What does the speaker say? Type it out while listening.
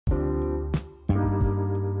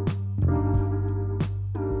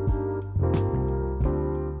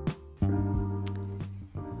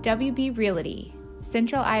WB Realty,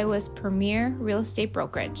 Central Iowa's premier real estate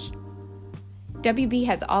brokerage. WB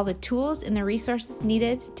has all the tools and the resources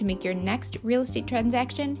needed to make your next real estate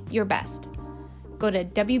transaction your best. Go to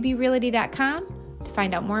wbrealty.com to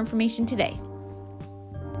find out more information today.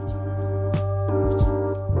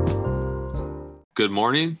 Good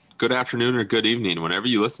morning, good afternoon, or good evening. Whenever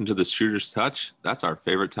you listen to the Shooter's Touch, that's our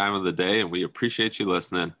favorite time of the day, and we appreciate you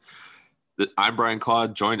listening. I'm Brian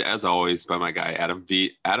Claude, joined as always by my guy, Adam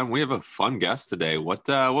V. Adam, we have a fun guest today. What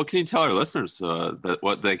can you tell our listeners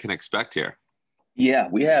what they can expect here? Yeah,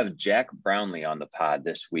 we have Jack Brownlee on the pod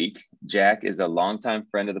this week. Jack is a longtime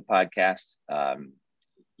friend of the podcast.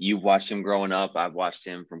 You've watched him growing up. I've watched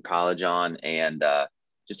him from college on, and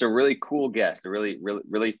just a really cool guest, a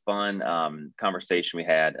really fun conversation we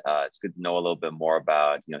had. It's good to know a little bit more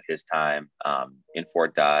about, his time in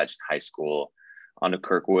Fort Dodge, high school, on to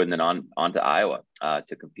Kirkwood, and then on to Iowa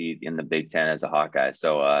to compete in the Big Ten as a Hawkeye.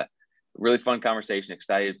 So really fun conversation.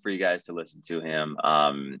 Excited for you guys to listen to him.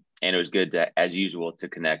 And it was good to, as usual, to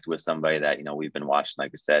connect with somebody that, we've been watching,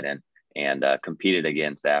 like I said, and competed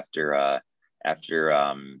against after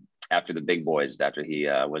the big boys, after he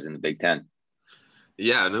was in the Big Ten.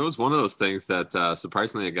 Yeah, and it was one of those things that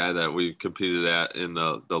surprisingly a guy that we competed at in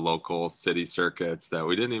the local city circuits that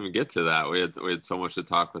we didn't even get to that. We had so much to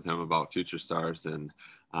talk with him about future stars and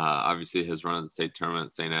obviously his run in the state tournament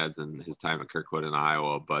at St. Ed's and his time at Kirkwood in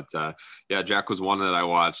Iowa. But yeah, Jack was one that I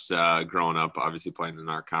watched growing up, obviously playing in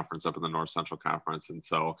our conference up in the North Central Conference. And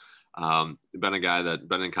so been a guy that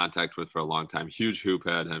been in contact with for a long time, huge hoop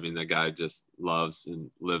head. I mean, the guy just loves and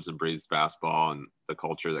lives and breathes basketball and the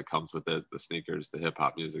culture that comes with it, the sneakers, the hip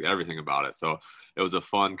hop music, everything about it. So it was a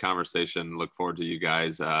fun conversation. Look forward to you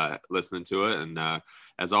guys listening to it. And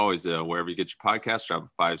as always, wherever you get your podcast, drop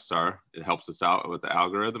a 5-star. It helps us out with the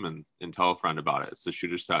algorithm and tell a friend about it. It's the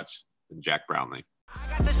Shooter's Touch and Jack Brownlee.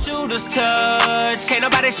 I got the shooter's touch, can't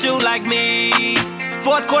nobody shoot like me.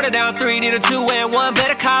 Fourth quarter down 3, need a 2 and 1.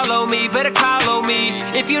 Better call on me.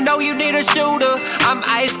 If you know you need a shooter, I'm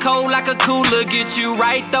ice cold like a cooler. Get you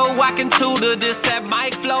right though, I can tutor this, that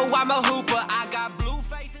mic flow. I'm a hooper, I got blue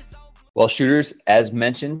faces. Well, shooters, as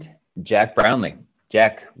mentioned, Jack Brownlee.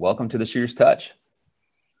 Jack, welcome to the Shooter's Touch.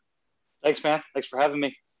 Thanks, man. Thanks for having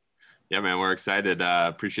me. Yeah, man, we're excited.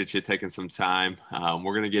 Appreciate you taking some time.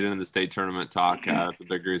 We're going to get into the state tournament talk. That's a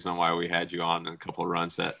big reason why we had you on in a couple of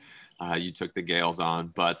runs that you took the Gaels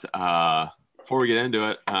on. But before we get into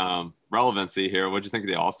it, relevancy here, what did you think of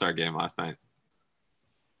the All-Star game last night?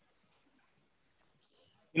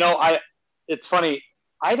 It's funny.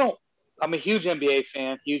 I'm a huge NBA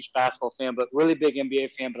fan, huge basketball fan, but really big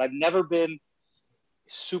NBA fan. But I've never been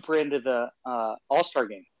super into the All-Star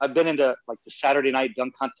game. I've been into like the Saturday night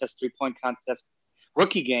dunk contest, 3-point contest,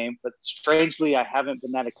 rookie game, but strangely I haven't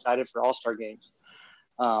been that excited for All-Star games.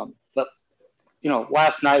 But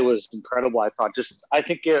last night was incredible. I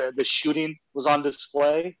think the shooting was on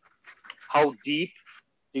display, how deep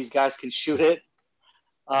these guys can shoot it.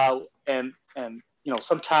 And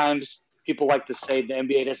sometimes people like to say the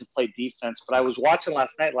NBA doesn't play defense, but I was watching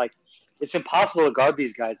last night, like, it's impossible to guard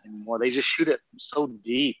these guys anymore. They just shoot it so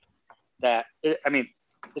deep that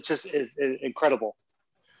it's just is incredible.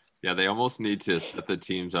 Yeah, they almost need to set the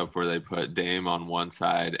teams up where they put Dame on one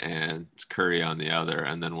side and Curry on the other,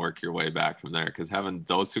 and then work your way back from there. Because having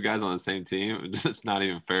those two guys on the same team, it's just not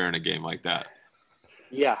even fair in a game like that.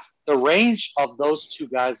 Yeah, the range of those two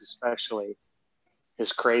guys especially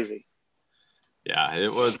is crazy. Yeah,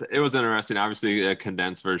 it was interesting. Obviously, a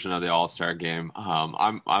condensed version of the All-Star game.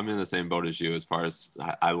 I'm in the same boat as you as far as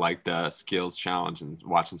I like the skills challenge and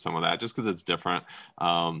watching some of that just because it's different.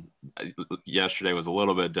 Yesterday was a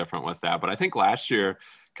little bit different with that, but I think last year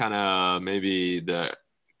kind of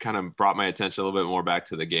brought my attention a little bit more back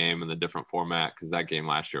to the game and the different format because that game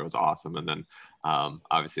last year was awesome. And then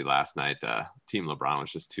obviously last night, Team LeBron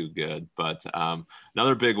was just too good. But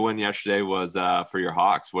another big win yesterday was for your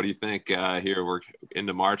Hawks. What do you think here? We're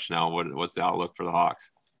into March now. What's the outlook for the Hawks?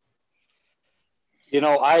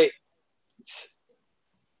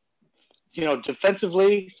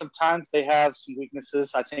 Defensively, sometimes they have some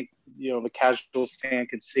weaknesses. I think, the casual fan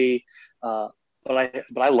can see But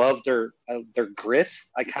I love their grit.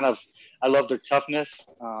 I love their toughness.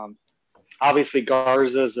 Obviously,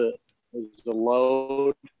 Garza is a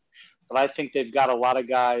load, but I think they've got a lot of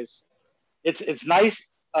guys. It's nice.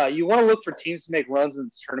 You want to look for teams to make runs in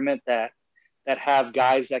this tournament that have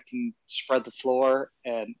guys that can spread the floor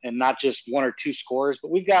and not just one or two scorers. But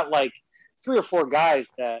we've got like 3 or 4 guys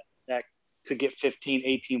that could get 15,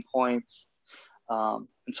 18 points, and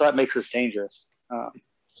so that makes us dangerous.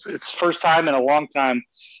 It's first time in a long time.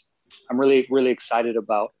 I'm really, really excited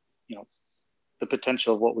about, the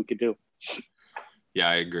potential of what we could do. Yeah,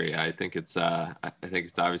 I agree. I think it's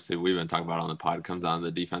obviously, we've been talking about on the pod, it comes on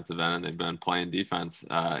the defensive end, and they've been playing defense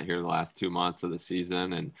here the last 2 months of the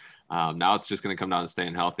season. And now it's just going to come down to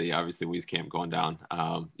staying healthy. Obviously, Wieskamp going down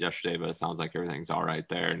yesterday, but it sounds like everything's all right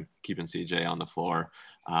there and keeping CJ on the floor.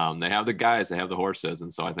 They have the guys, they have the horses.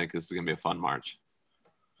 And so I think this is going to be a fun March.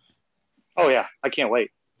 Oh yeah. I can't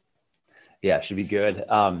wait. Yeah, it should be good.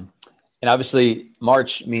 And obviously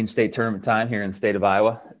March means state tournament time here in the state of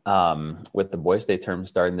Iowa, with the boys state tournament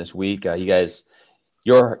starting this week. You guys,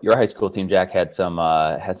 your high school team, Jack, had some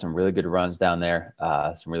really good runs down there,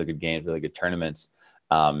 some really good games, really good tournaments.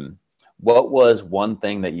 What was one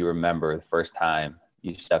thing that you remember the first time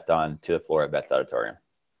you stepped on to the floor at Betts Auditorium?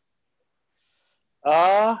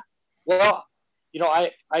 Well,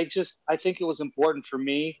 I think it was important for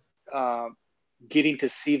me, getting to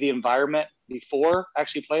see the environment before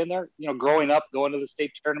actually playing there. Growing up, going to the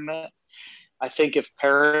state tournament, I think if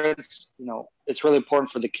parents, it's really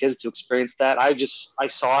important for the kids to experience that. I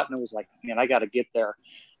saw it and it was like, man, I got to get there.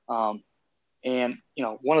 And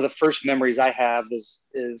one of the first memories I have is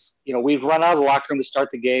we'd run out of the locker room to start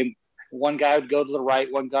the game. One guy would go to the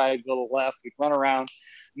right, one guy would go to the left. We'd run around,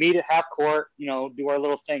 meet at half court, do our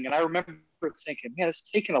little thing. And I remember thinking, man, it's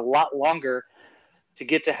taking a lot longer to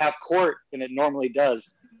get to half court than it normally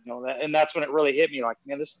does. And that's when it really hit me, like,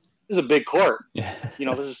 man, this is a big court.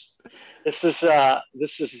 This is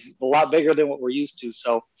a lot bigger than what we're used to.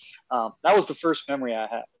 So that was the first memory I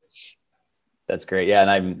had. That's great. Yeah.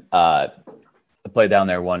 And I played down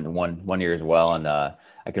there one year as well. And I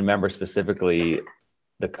can remember specifically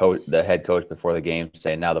the head coach before the game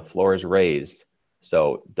saying, now the floor is raised,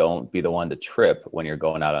 so don't be the one to trip when you're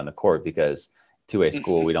going out on the court, because 2A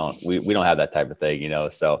school, we don't have that type of thing,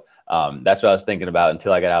 So that's what I was thinking about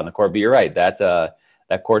until I got out on the court. But you're right,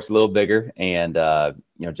 that court's a little bigger, and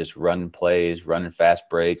just running plays, running fast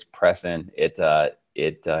breaks, pressing. It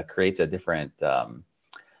creates a different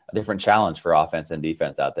challenge for offense and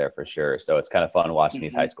defense out there for sure. So it's kind of fun watching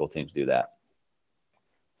these high school teams do that.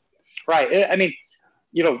 Right. I mean,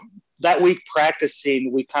 that week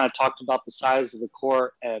practicing, we kind of talked about the size of the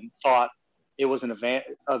court and thought it was an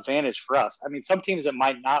advantage for us. I mean, some teams it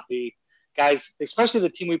might not be. Guys, especially the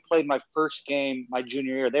team we played my first game my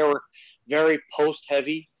junior year, they were very post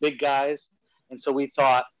heavy, big guys. And so we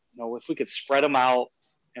thought, if we could spread them out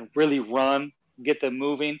and really run, get them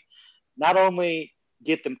moving, not only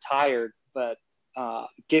get them tired, but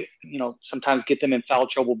sometimes get them in foul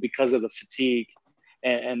trouble because of the fatigue.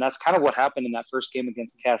 And that's kind of what happened in that first game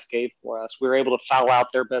against Cascade for us. We were able to foul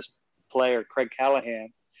out their best player, Craig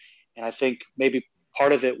Callahan. And I think maybe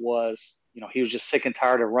part of it was, he was just sick and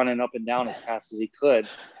tired of running up and down as fast as he could.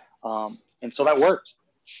 And so that worked.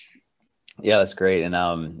 Yeah, that's great. And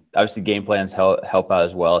obviously game plans help out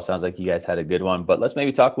as well. It sounds like you guys had a good one, but let's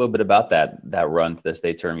maybe talk a little bit about that run to the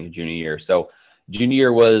state tournament your junior year. So junior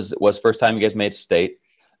year was first time you guys made it to state.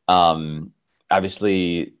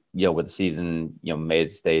 Obviously, with the season, made it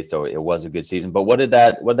to state, so it was a good season. But what did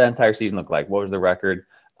that entire season look like? What was the record?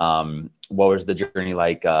 What was the journey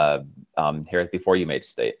like here before you made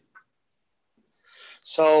state?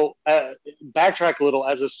 So backtrack a little.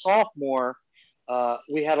 As a sophomore,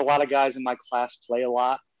 we had a lot of guys in my class play a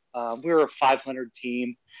lot. We were a 500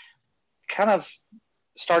 team. Kind of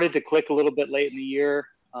started to click a little bit late in the year.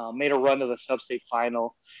 Made a run to the sub-state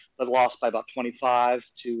final, but lost by about 25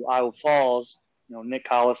 to Iowa Falls. Nick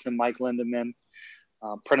Collison, Mike Lindemann,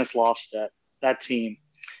 Prentice lost that team.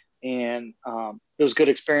 And it was a good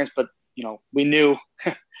experience, but we knew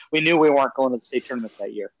we weren't going to the state tournament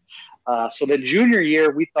that year. So the junior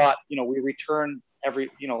year, we thought, we returned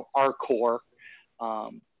our core. A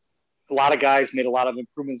lot of guys made a lot of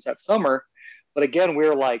improvements that summer, but again, we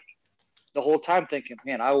were like the whole time thinking,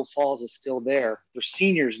 man, Iowa Falls is still there. They're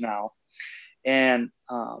seniors now. And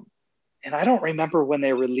I don't remember when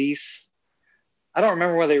they released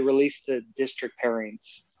the district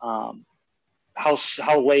pairings,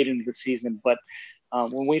 how late into the season, but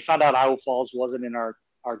when we found out Iowa Falls wasn't in our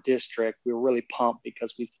district, we were really pumped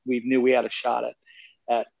because we knew we had a shot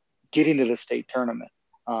at getting to the state tournament.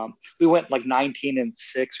 We went like 19-6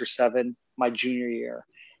 or 7 my junior year,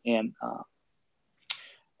 and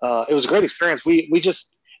it was a great experience.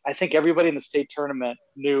 I think everybody in the state tournament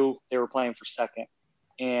knew they were playing for second,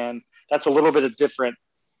 and that's a little bit of different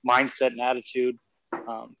mindset and attitude.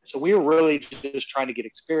 So we were really just trying to get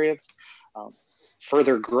experience,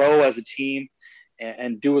 further grow as a team,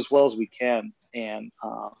 and do as well as we can. And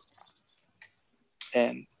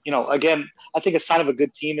again, I think a sign of a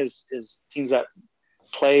good team is teams that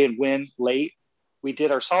play and win late. We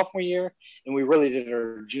did our sophomore year, and we really did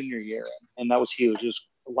our junior year, and that was huge. It was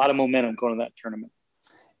lot of momentum going to that tournament.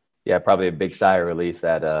 Yeah, probably a big sigh of relief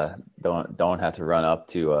that don't have to run up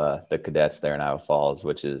to the cadets there in Iowa Falls,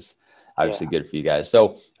 which is obviously good for you guys.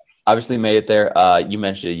 So obviously made it there. You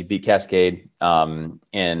mentioned it, you beat Cascade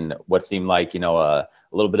in what seemed like, a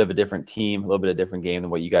little bit of a different team, a little bit of a different game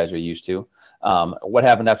than what you guys are used to. What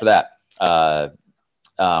happened after that?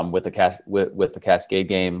 With the Cascade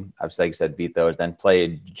game, obviously, like you said, beat those, then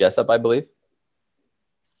played Jessup, I believe.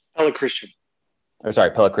 Pella Christian.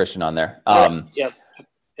 Pella Christian on there. Yep.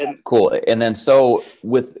 Cool. And then so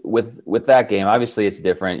with that game, obviously it's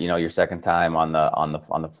different. Your second time on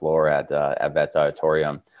the floor at Vets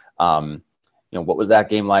Auditorium. What was that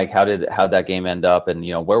game like? How'd that game end up? And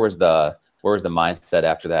where was the mindset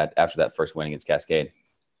after that first win against Cascade?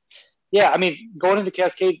 Yeah, I mean, going into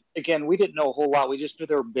Cascade again, we didn't know a whole lot. We just knew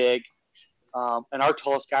they were big, and our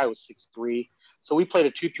tallest guy was 6'3". So we played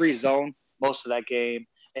a 2-3 zone most of that game,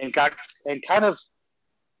 and kind of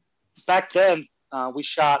back then. We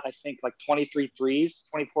shot, I think, like 24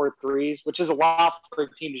 threes, which is a lot for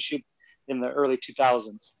a team to shoot in the early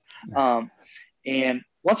 2000s. And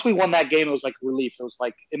once we won that game, it was like relief. It was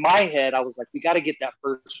like, in my head, I was like, we got to get that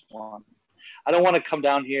first one. I don't want to come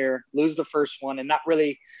down here, lose the first one, and not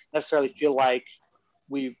really necessarily feel like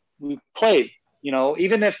we played.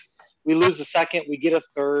 Even if we lose the second, we get a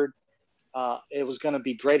third. It was going to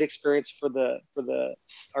be great experience for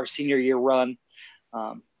our senior year run.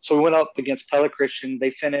 So we went up against Pella Christian. They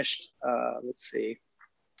finished, let's see.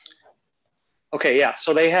 Okay, yeah.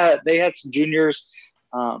 So they had some juniors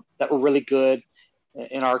that were really good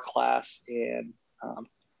in our class, and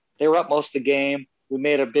they were up most of the game. We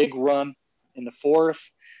made a big run in the fourth,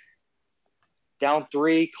 down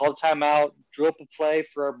 3, called timeout, drew up a play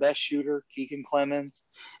for our best shooter, Keegan Clemens,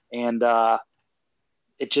 and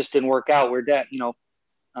it just didn't work out. We're dead,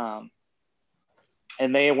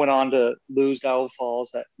 and they went on to lose to Iowa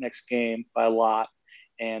Falls that next game by a lot.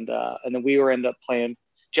 And then we ended up playing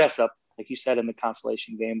Jessup, like you said, in the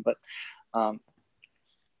consolation game. But,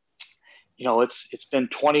 it's been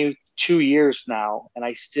 22 years now, and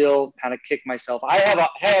I still kind of kick myself. I had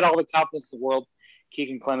all the confidence in the world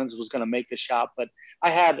Keegan Clemens was going to make the shot, but I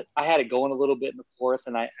had it going a little bit in the fourth,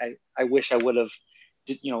 and I wish I would have,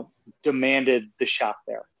 demanded the shot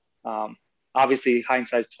there. Obviously,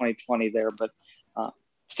 hindsight's 2020 there, but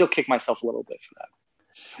still kick myself a little bit for that.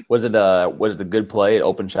 Was it a good play, an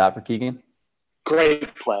open shot for Keegan?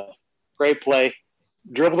 Great play.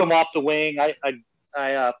 Dribbled him off the wing.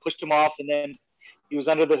 I pushed him off, and then he was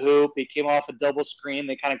under the hoop. He came off a double screen.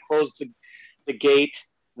 They kind of closed the gate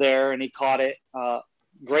there, and he caught it.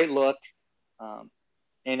 Great look.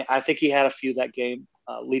 And I think he had a few that game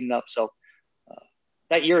leading up. So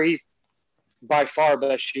that year, he's by far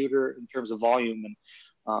best shooter in terms of volume.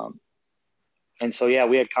 And so, yeah,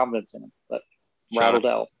 we had confidence in him, but rattled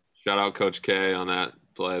out. Shout out Coach K on that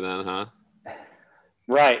play then, huh?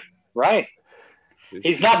 Right.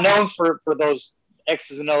 He's not known for those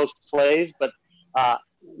X's and O's plays, but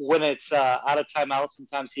when it's out of timeout,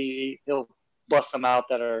 sometimes he'll bust them out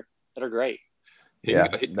that are great. He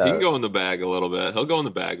can go in the bag a little bit. He'll go in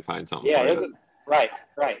the bag and find something. Yeah, right.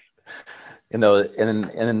 And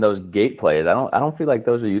in those gate plays, I don't feel like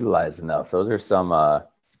those are utilized enough. Those are some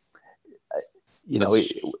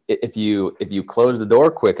if you close the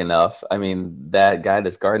door quick enough, I mean, that guy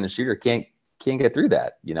that's guarding the shooter can't get through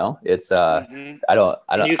that. It's I don't feel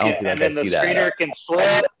like I see that. And then the screener can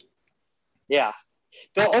slip. Yeah.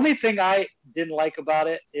 The only thing I didn't like about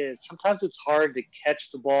it is sometimes it's hard to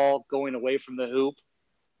catch the ball going away from the hoop.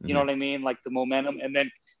 You know what I mean? Like the momentum, and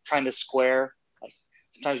then trying to square. Like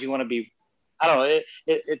sometimes you want to be, I don't know.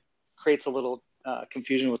 It creates a little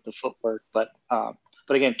confusion with the footwork, but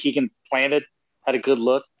again, Keegan planted, had a good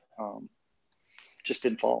look, just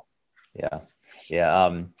didn't fall. Yeah.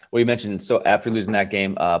 Well, you mentioned, so after losing that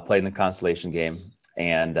game, played in the consolation game,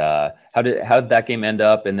 and how did that game end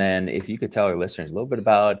up? And then if you could tell our listeners a little bit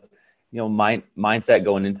about, mindset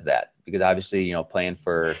going into that, because obviously, playing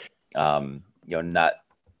for, not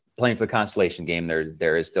playing for the consolation game,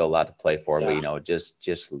 there is still a lot to play for, but just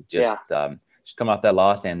come off that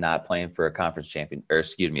loss and not playing for a conference champion, or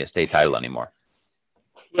a state title anymore.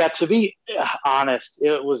 Yeah, to be honest,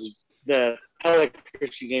 it was the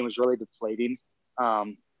Christian game was really deflating.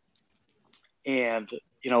 And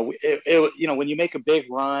when you make a big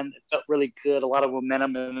run, it felt really good, a lot of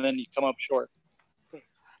momentum, and then you come up short.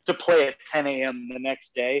 To play at 10 a.m. the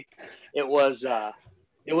next day, it was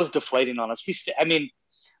deflating on us.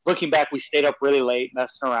 Looking back, we stayed up really late,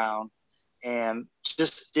 messing around, and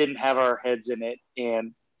just didn't have our heads in it,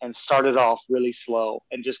 and started off really slow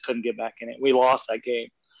and just couldn't get back in it. We lost that game.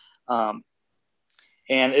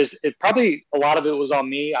 And it probably a lot of it was on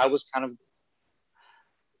me. I was kind of,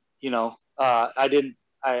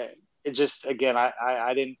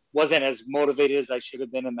 wasn't as motivated as I should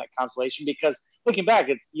have been in that consolation, because looking back,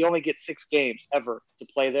 you only get 6 games ever to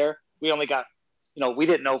play there. We only got, we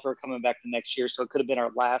didn't know if we were coming back the next year, so it could have been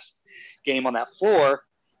our last game on that floor.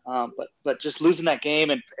 But just losing that game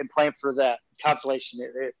and playing for that consolation,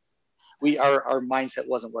 our mindset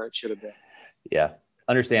wasn't where it should have been. Yeah,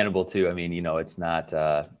 understandable too. I mean, it's not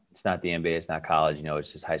the NBA, it's not college.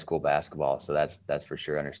 It's just high school basketball. So that's for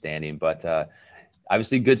sure understanding. But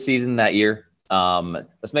obviously, good season that year.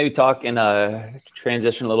 Let's maybe talk and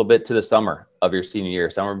transition a little bit to the summer of your senior year,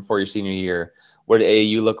 summer before your senior year. What did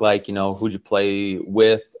AAU look like? Who'd you play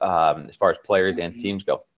with as far as players and teams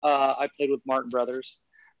go? I played with Martin Brothers.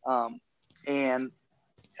 And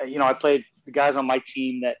I played the guys on my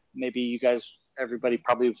team that maybe everybody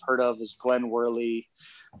probably have heard of is Glenn Worley,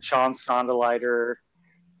 Sean Sonderleiter,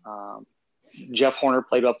 Jeff Horner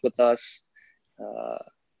played up with us.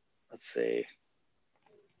 Let's see,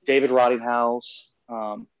 David Rottinghouse.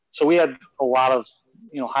 So we had a lot of,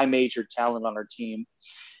 high major talent on our team.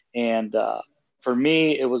 And for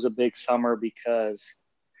me, it was a big summer because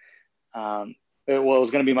it was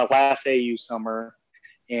going to be my last AAU summer.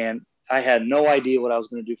 And I had no idea what I was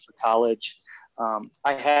going to do for college.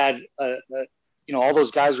 I had, all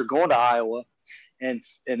those guys were going to Iowa, and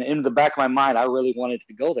in the back of my mind, I really wanted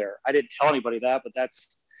to go there. I didn't tell anybody that, but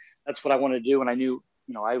that's what I wanted to do. And I knew,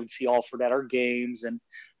 I would see Alfred at our games and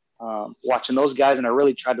watching those guys. And I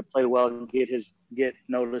really tried to play well and get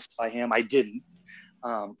noticed by him. I didn't.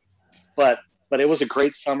 But it was a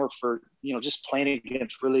great summer for, just playing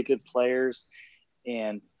against really good players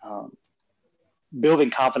and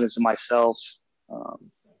building confidence in myself.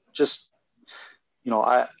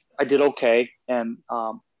 I did okay. And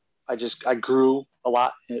I grew a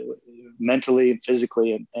lot mentally and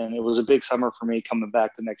physically. And it was a big summer for me coming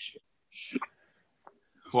back the next year.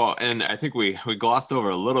 Well, and I think we glossed over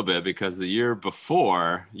a little bit because the year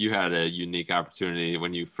before you had a unique opportunity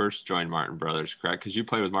when you first joined Martin Brothers, correct? Because you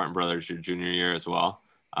played with Martin Brothers your junior year as well,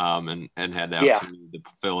 and had the opportunity to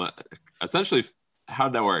fill it. Essentially,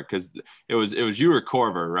 how'd that work? Because it was you or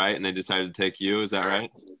Corver, right? And they decided to take you. Is that right?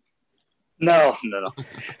 No.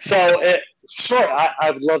 So I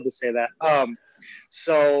would love to say that.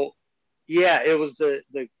 It was the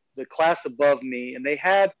class above me, and they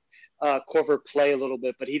had Corver play a little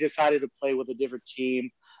bit, but he decided to play with a different team.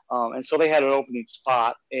 And so they had an opening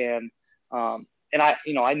spot, and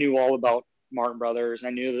I knew all about Martin Brothers. I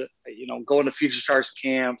knew that, going to Future Stars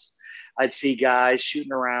camps, I'd see guys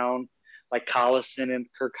shooting around like Collison and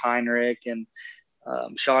Kirk Heinrich and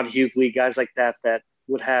Sean Hughley, guys like that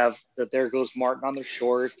would have the There Goes Martin on their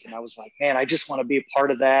shorts. And I was like, man, I just want to be a part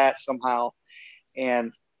of that somehow.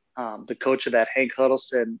 And the coach of that, Hank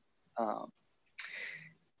Huddleston, I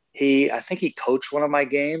think he coached one of my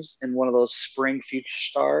games in one of those spring Future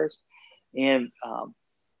Stars, and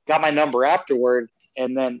got my number afterward.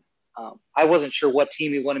 And then I wasn't sure what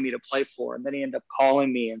team he wanted me to play for. And then he ended up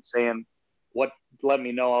calling me and saying let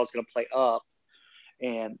me know I was going to play up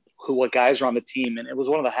and what guys are on the team. And it was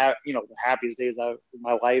one of the happiest days of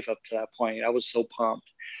my life up to that point. I was so pumped.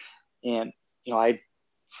 And, I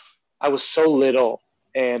was so little,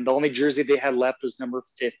 and the only jersey they had left was number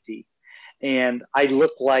 50. And I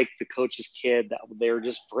looked like the coach's kid that they were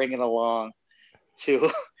just bringing along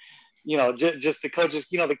to, just the coach's,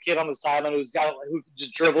 the kid on the sideline who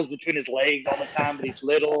just dribbles between his legs all the time, but he's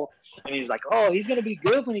little. And he's like, oh, he's going to be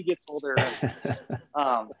good when he gets older.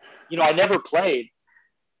 I never played,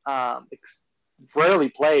 rarely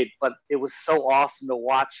played, but it was so awesome to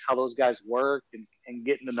watch how those guys worked and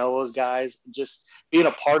getting to know those guys and just being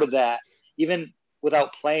a part of that. Even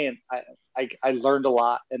without playing, I learned a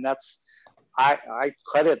lot. And I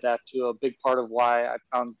credit that to a big part of why I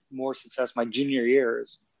found more success my junior year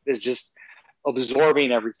is just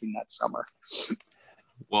absorbing everything that summer.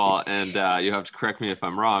 Well, and you have to correct me if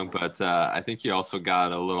I'm wrong, but I think you also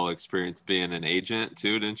got a little experience being an agent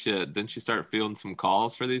too, didn't you? Didn't you start fielding some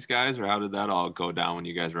calls for these guys, or how did that all go down when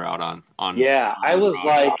you guys were out on? Yeah, I was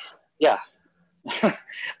like,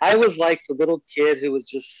 I was like the little kid who was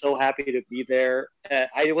just so happy to be there.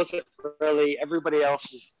 I wasn't really. Everybody else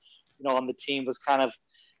was, on the team was kind of,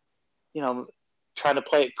 trying to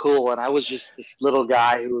play it cool, and I was just this little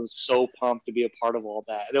guy who was so pumped to be a part of all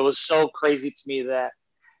that. And it was so crazy to me that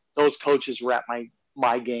those coaches were at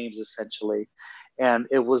my games essentially. And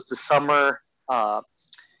it was the summer,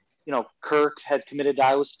 Kirk had committed to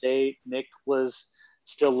Iowa State. Nick was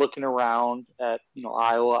still looking around at,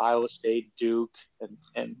 Iowa State, Duke,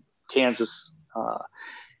 and Kansas.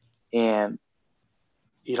 And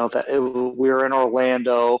we were in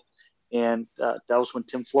Orlando, and that was when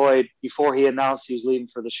Tim Floyd, before he announced he was leaving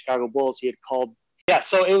for the Chicago Bulls, he had called. Yeah,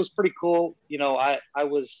 so it was pretty cool. I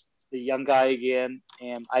was the young guy again,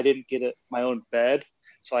 and I didn't get my own bed,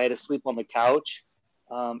 so I had to sleep on the couch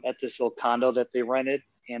at this little condo that they rented.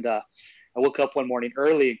 And I woke up one morning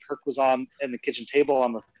early, and Kirk was on the kitchen table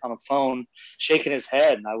on the phone, shaking his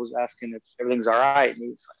head, and I was asking if everything's all right,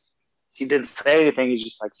 and he didn't say anything. He's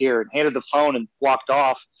just like, here, and handed the phone and walked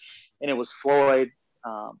off. And it was Floyd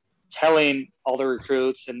telling all the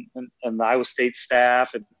recruits and the Iowa State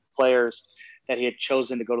staff and players that he had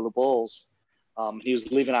chosen to go to the Bulls. He was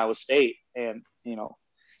leaving Iowa State, and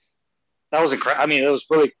that was incredible. I mean, it was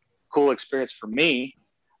really cool experience for me.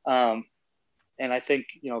 And I think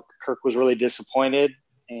Kirk was really disappointed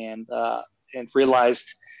and realized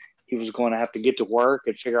he was going to have to get to work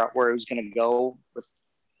and figure out where he was going to go with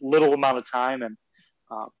little amount of time, and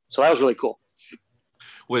so that was really cool.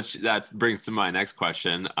 Which that brings to my next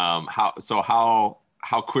question.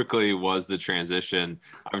 How quickly was the transition?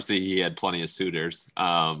 Obviously, he had plenty of suitors.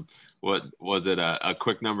 What was it, a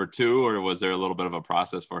quick number two, or was there a little bit of a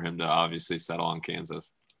process for him to obviously settle on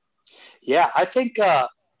Kansas? Yeah, I think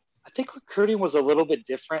recruiting was a little bit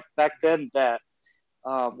different back then. That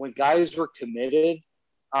when guys were committed,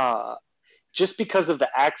 just because of the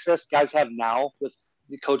access guys have now, with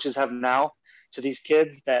the coaches have now to these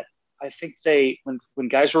kids, that I think when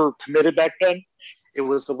guys were committed back then, it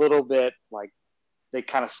was a little bit like they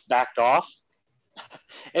kind of backed off.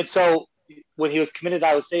 And so when he was committed to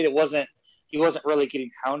Iowa State, he wasn't really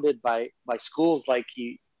getting hounded by schools like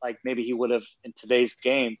maybe he would have in today's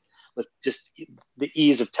game with just the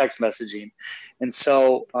ease of text messaging. And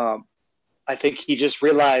so I think he just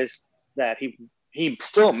realized that he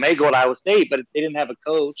still may go to Iowa State, but they didn't have a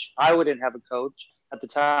coach. Iowa didn't have a coach at the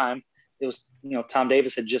time. It was, Tom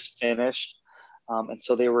Davis had just finished. And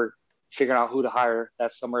so they were figuring out who to hire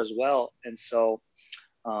that summer as well. And so,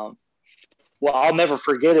 what I'll never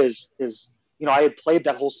forget is I had played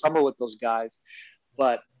that whole summer with those guys,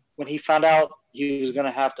 but when he found out he was going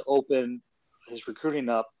to have to open his recruiting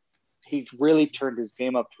up, he really turned his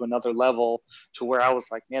game up to another level, to where I was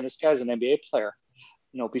like, man, this guy's an NBA player.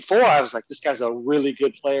 Before I was like, this guy's a really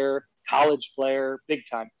good player, college player, big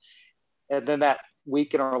time. And then that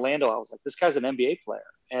week in Orlando, I was like, this guy's an NBA player.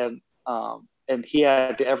 And he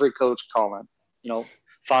had every coach call him,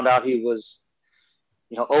 found out he was,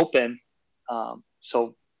 open.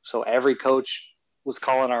 So every coach was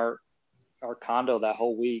calling our condo that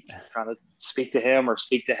whole week, trying to speak to him or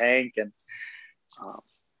speak to Hank.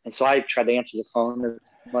 And so I tried to answer the phone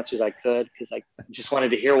as much as I could, because I just wanted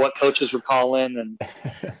to hear what coaches were calling. And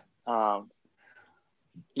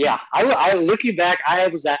yeah, I looking back, I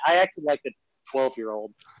acted like a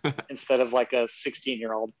 12-year-old instead of like a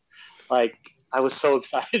 16-year-old. Like, I was so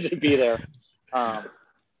excited to be there.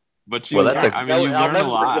 But you learn a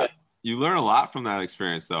lot. Forget. You learn a lot from that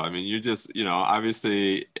experience, though. I mean, you just,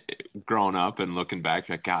 obviously growing up and looking back,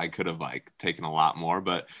 like, God, I could have taken a lot more,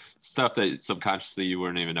 but stuff that subconsciously you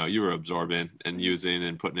wouldn't even know you were absorbing and using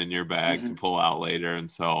and putting in your bag to pull out later. And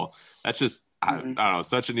so that's just, I don't know,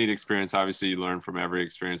 such a neat experience. Obviously you learn from every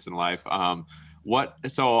experience in life.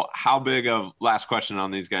 So how big of, last question on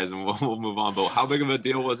these guys and we'll move on, but how big of a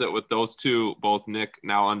deal was it with those two, both Nick,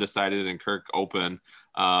 now undecided, and Kirk, open,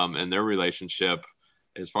 and their relationship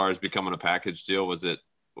as far as becoming a package deal? Was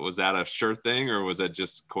that a sure thing, or was it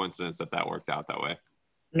just coincidence that worked out that way?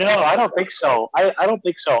 No, I don't think so. I don't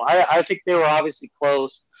think so. I think they were obviously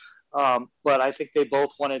close, but I think they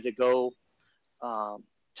both wanted to go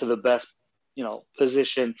to the best,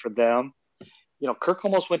 position for them. Kirk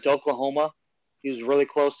almost went to Oklahoma. He was really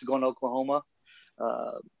close to going to Oklahoma.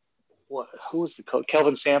 Who was the coach?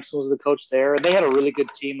 Kelvin Sampson was the coach there, and they had a really good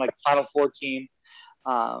team, like Final Four team.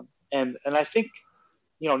 And I think,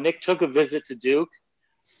 Nick took a visit to Duke,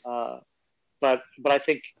 but I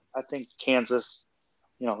think Kansas.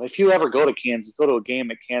 If you ever go to Kansas, go to a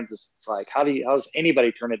game at Kansas, it's like, how does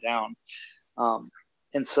anybody turn it down?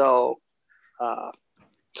 And so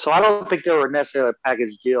I don't think they were necessarily a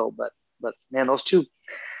package deal, but man, those two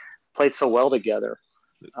played so well together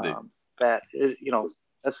that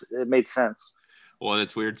it made sense. Well,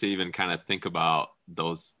 it's weird to even kind of think about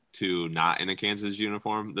those two not in a Kansas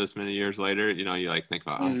uniform this many years later. You think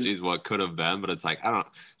about, oh, geez, what could have been, but it's like, I don't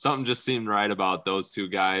know, something just seemed right about those two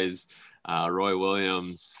guys. Roy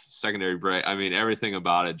Williams, secondary break. I mean, everything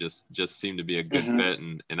about it just seemed to be a good fit.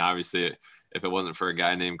 And obviously, if it wasn't for a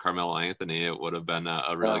guy named Carmelo Anthony, it would have been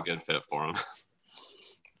a really good fit for him.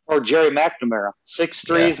 Or Jerry McNamara, 6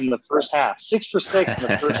 threes in the first half, 6 for 6 in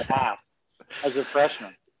the first half as a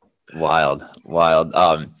freshman. Wild.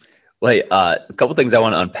 Well, hey, a couple things I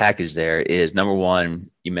want to unpackage there is, number one,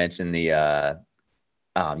 you mentioned the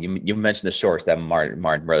you mentioned the shorts that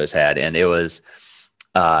Martin Brothers had, and it was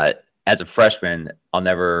as a freshman, I'll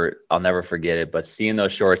never forget it. But seeing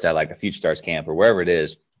those shorts at like a Future Stars camp or wherever it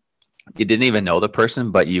is, you didn't even know the person,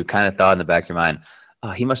 but you kind of thought in the back of your mind, oh,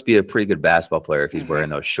 he must be a pretty good basketball player if he's wearing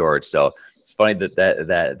those shorts. So it's funny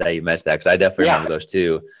that you mentioned that, because I definitely remember those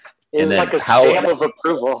too. It was like a stamp of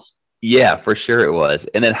approval. Yeah, for sure it was.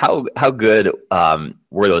 And then how good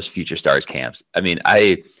were those Future Stars camps? I mean,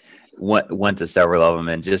 I went to several of them,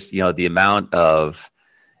 and just, you know, the amount of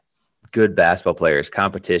good basketball players,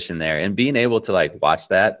 competition there, and being able to like watch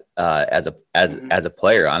that as a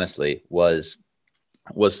player, honestly, was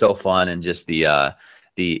so fun. And just the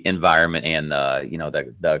environment and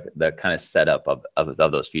the kind of setup of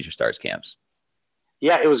those Future Stars camps.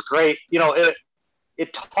 Yeah, it was great. You know,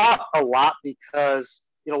 it taught a lot, because,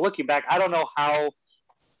 you know, looking back, I don't know how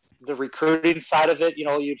the recruiting side of it, you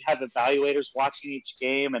know, you'd have evaluators watching each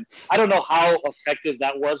game, and I don't know how effective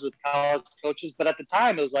that was with college coaches, but at the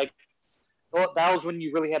time it was like, well, that was when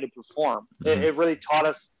you really had to perform. Mm-hmm. It really taught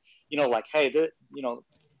us, you know, like, hey, you know,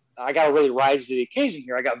 I got to really rise to the occasion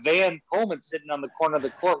here. I got Van Coleman sitting on the corner of the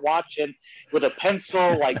court watching with a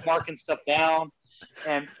pencil, like marking stuff down.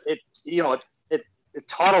 And it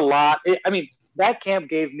taught a lot. I mean, that camp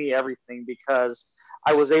gave me everything, because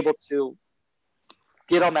I was able to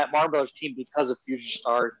get on that Martin Brothers team because of Future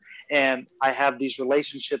Stars. And I have these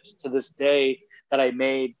relationships to this day that I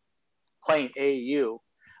made playing AAU.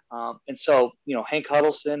 And so, you know, Hank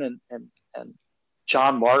Huddleston and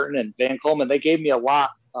John Martin and Van Coleman, they gave me a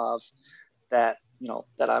lot of that, you know,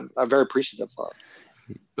 that I'm very appreciative of.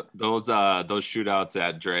 Those shootouts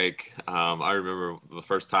at Drake, I remember the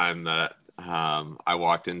first time that I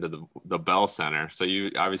walked into the Bell Center. So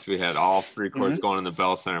you obviously had all three courts going in the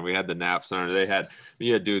Bell Center. We had the Knapp Center.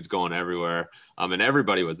 You had dudes going everywhere. And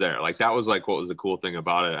everybody was there. Like, that was like what was the cool thing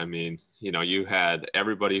about it. I mean, you know, you had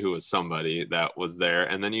everybody who was somebody that was there.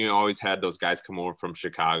 And then you always had those guys come over from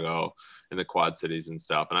Chicago and the Quad Cities and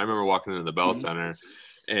stuff. And I remember walking into the Bell Center,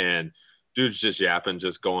 and dudes just yapping,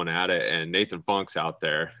 just going at it. And Nathan Funk's out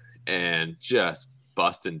there and just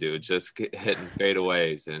busting, dude, just hitting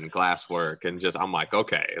fadeaways and glass work, and just, I'm like,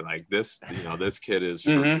 okay, like this, you know, this kid is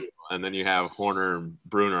and then you have Horner and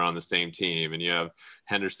Bruner on the same team, and you have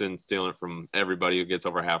Henderson stealing from everybody who gets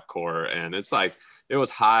over half court, and it's like, it was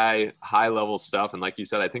high level stuff. And like you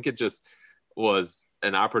said, I think it just was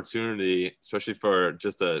an opportunity, especially for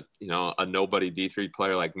just a nobody D3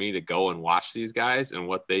 player like me, to go and watch these guys and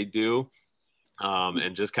what they do.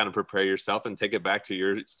 And just kind of prepare yourself and take it back to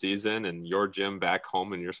your season and your gym back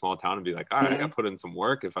home in your small town, and be like, all right, I got to put in some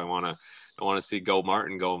work if I want to see Go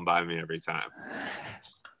Martin going by me every time.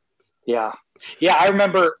 Yeah. I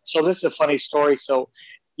remember. So this is a funny story. So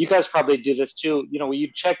you guys probably do this too. You know, when you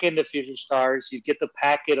check into Future Stars, you get the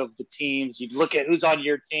packet of the teams. You look at who's on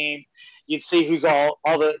your team. You'd see who's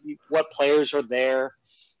what players are there.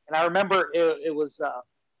 And I remember it was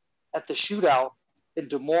at the shootout in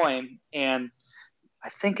Des Moines, and I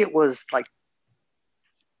think it was like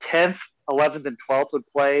 10th, 11th, and 12th would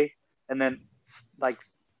play, and then like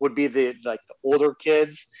would be the older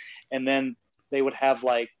kids, and then they would have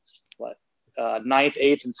like 9th,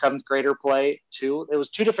 8th, and 7th grader play too. It was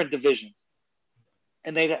two different divisions,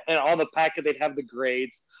 and on the packet they'd have the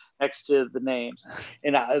grades next to the names.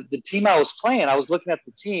 And the team I was playing, I was looking at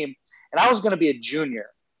the team, and I was going to be a junior,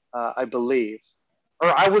 I believe, or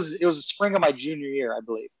it was the spring of my junior year, I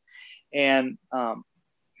believe, and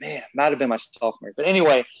might have been my sophomore. But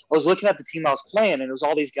anyway, I was looking at the team I was playing, and it was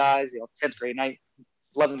all these guys, you know, 10th grade, 9th,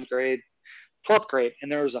 11th grade, 12th grade,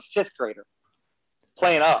 and there was a 5th grader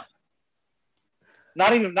playing up.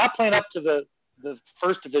 Not playing up to the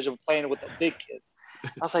first division, playing with the big kids.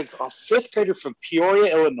 I was like, a 5th grader from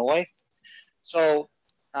Peoria, Illinois. So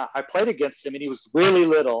I played against him, and he was really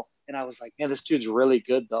little, and I was like, man, this dude's really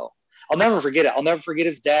good, though. I'll never forget it. I'll never forget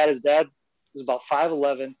his dad. His dad was about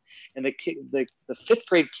 5'11", and the 5th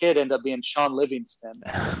grade kid ended up being Sean Livingston.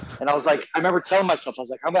 And I was like, I remember telling myself, I was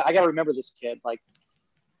like, I got to remember this kid, like,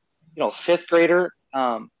 you know, 5th grader.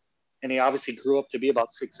 And he obviously grew up to be about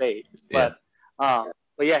 6'8". But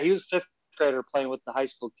yeah, he was 5th grader playing with the high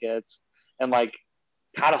school kids, and like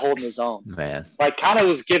kind of holding his own. Man, like kind of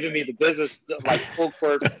was giving me the business, like full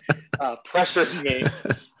court pressure game.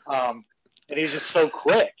 And he was just so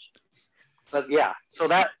quick. But yeah, so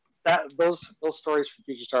those stories from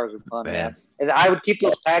Future Stars are fun, man. And I would keep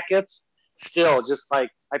those packets still, just like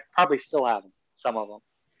I probably still have them, some of them,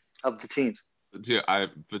 of the teams. Dude,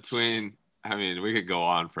 we could go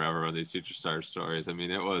on forever on these Future Stars stories. I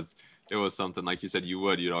mean, it was it was something like you said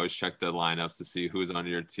you'd always check the lineups to see who's on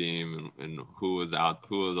your team and who was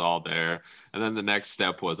all there. And then the next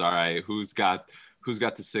step was, all right, who's got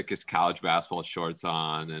the sickest college basketball shorts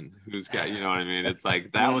on, and who's got, you know what I mean? It's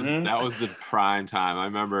like that was the prime time. I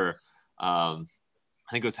remember I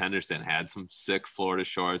think it was Henderson had some sick Florida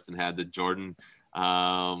shorts and had the Jordan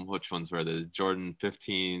which ones were the Jordan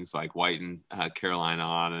 15s, like white and Carolina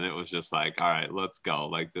on, and it was just like, all right, let's go.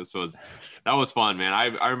 Like that was fun, man. I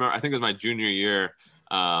remember, I think it was my junior year.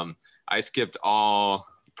 I skipped all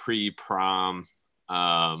pre-prom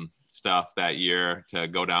stuff that year to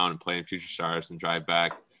go down and play in Future Stars and drive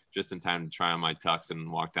back just in time to try on my tux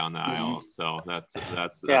and walk down the aisle. So that's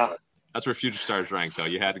where Future Stars ranked, though.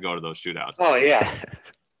 You had to go to those shootouts. Oh yeah.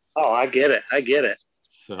 Oh, I get it.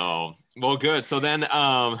 So, well, good. So then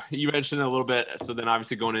you mentioned a little bit. So then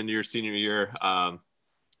obviously going into your senior year,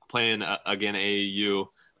 playing again AAU,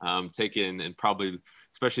 taking, and probably,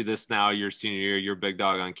 especially this now, your senior year, your big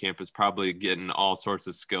dog on campus, probably getting all sorts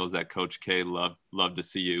of skills that Coach K loved to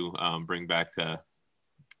see you bring back to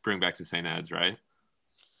St. Ed's, right?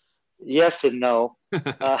 Yes and no.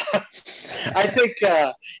 I think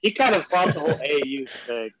he kind of fought the whole AAU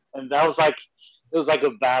thing, and that was like, it was like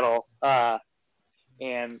a battle.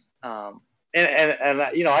 And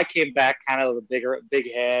I came back kind of with a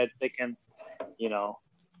big head, thinking,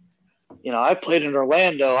 I played in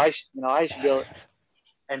Orlando. I should be able.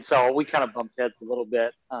 And so we kind of bumped heads a little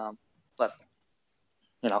bit, but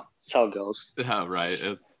that's how it goes. Yeah, right.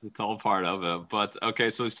 It's all part of it. But okay,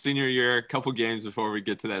 so senior year, a couple games before we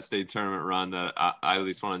get to that state tournament run that I at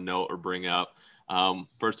least want to note or bring up.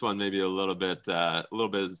 First one, maybe a little bit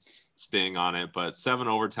sting on it, but 7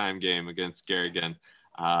 overtime game against Garrigan.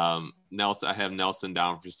 Nelson, I have Nelson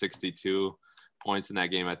down for 62 points in that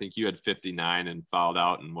game. I think you had 59 and fouled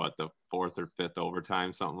out in the 4th or 5th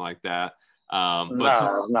overtime, something like that.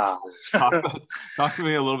 No. Talk to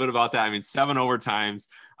me a little bit about that. I mean, 7 overtimes.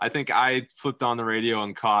 I think I flipped on the radio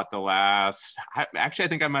and caught the last. I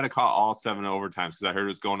think I might have caught all 7 overtimes because I heard it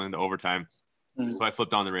was going into overtime. So I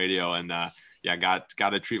flipped on the radio and got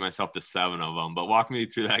to treat myself to 7 of them. But walk me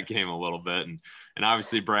through that game a little bit. And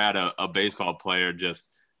obviously Brad, a baseball player,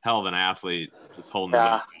 just hell of an athlete, just holding his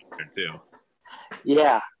own there too.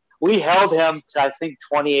 Yeah, we held him to, I think,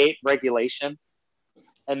 28 regulation,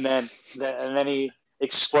 and then he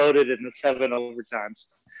exploded in the 7 overtimes.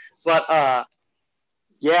 But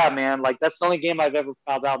yeah, man, like that's the only game I've ever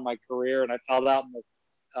fouled out in my career, and I fouled out in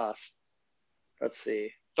the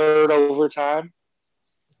 3rd overtime.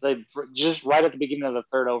 They just right at the beginning of the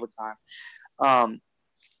 3rd overtime.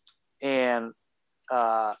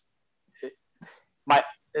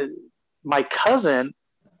 My cousin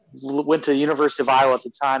went to the University of Iowa at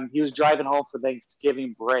the time. He was driving home for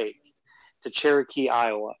Thanksgiving break to Cherokee,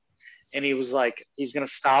 Iowa. And he was like, he's going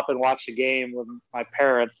to stop and watch the game with my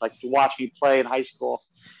parents, like to watch me play in high school.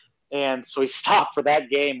 And so he stopped for that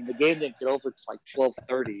game. The game didn't get over to like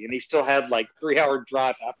 12:30, and he still had like 3-hour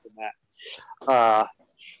drive after that.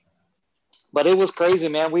 But it was crazy,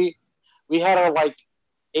 man. We had our like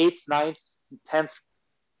 8th, 9th, 10th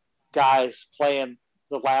guys playing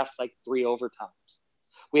the last like 3 overtimes.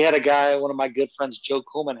 We had a guy, one of my good friends, Joe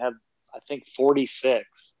Coolman, had I think 46.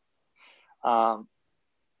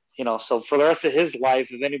 So for the rest of his life,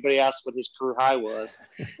 if anybody asks what his career high was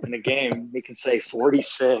in the game, he can say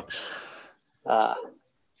 46. But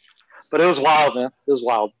it was wild, man. It was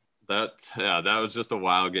wild. That was just a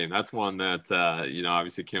wild game. That's one that,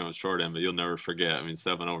 obviously came up short end, but you'll never forget. I mean,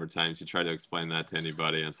 7 overtimes, you try to explain that to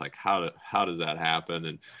anybody, and it's like, how does that happen?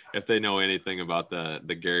 And if they know anything about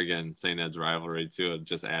the Garrigan-St. Ed's rivalry, too, it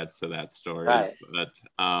just adds to that story. Right. But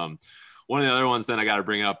one of the other ones then I got to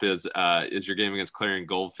bring up is your game against Clarion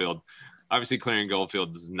Goldfield. Obviously, Clarion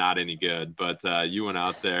Goldfield is not any good, but you went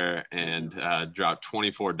out there and dropped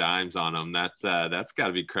 24 dimes on them. That's got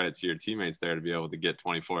to be credit to your teammates there to be able to get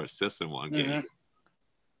 24 assists in one game. Mm-hmm.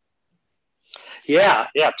 Yeah,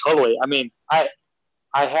 totally. I mean, I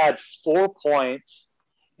had 4 points,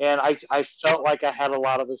 and I felt like I had a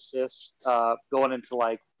lot of assists going into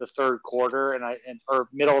like the 3rd quarter or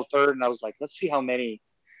middle of 3rd, and I was like, let's see how many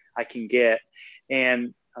I can get,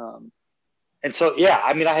 and so, yeah,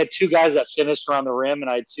 I mean, I had 2 guys that finished around the rim,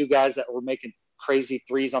 and I had 2 guys that were making crazy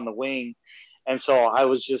threes on the wing. And so I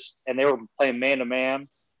was and they were playing man-to-man.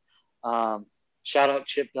 Shout out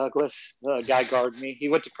Chip Douglas, the guy guarded me. He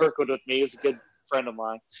went to Kirkwood with me. He was a good friend of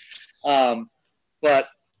mine. But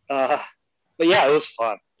yeah, it was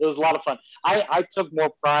fun. It was a lot of fun. I took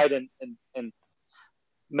more pride in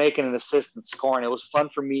making an assist and scoring. It was fun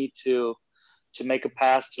for me to make a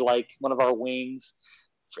pass to like one of our wings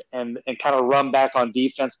and kind of run back on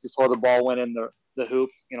defense before the ball went in the hoop,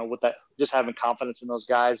 with that, just having confidence in those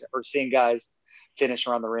guys or seeing guys finish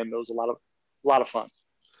around the rim. It was a lot of fun.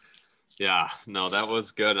 Yeah, no, that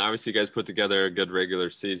was good. And obviously, you guys put together a good regular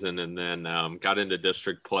season and then got into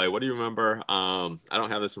district play. What do you remember? I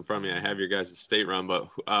don't have this in front of me. I have your guys' state run, but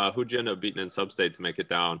who'd you end up beating in sub-state to make it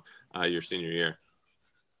down your senior year?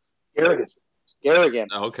 Garrigan.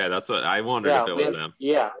 Okay, that's what I wondered if it was them.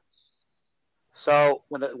 Yeah. So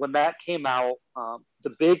when that came out,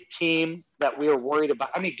 the big team that we were worried about,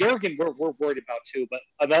 I mean, Garrigan we're worried about too, but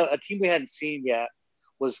a team we hadn't seen yet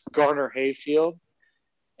was Garner Hayfield.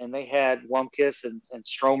 And they had Wumkus and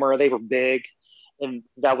Stromer. They were big. And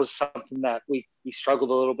that was something that we struggled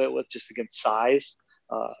a little bit with just against size.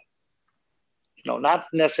 Not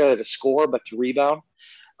necessarily to score, but to rebound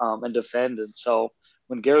and defend. And so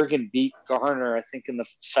when Garrigan beat Garner, I think in the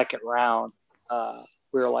second round,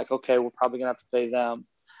 we were like, okay, we're probably going to have to play them.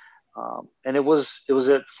 And it was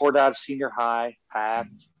at Fort Dodge Senior High,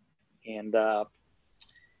 packed. And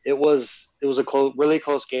it was a really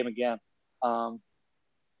close game again.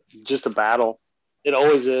 Just a battle. It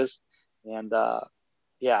always is. And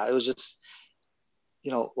it was just,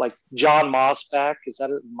 like John Mosback. Is that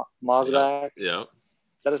it? Mosback? Yeah.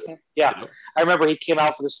 Is that his name? Yeah. Yep. I remember he came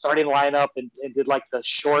out for the starting lineup and did like the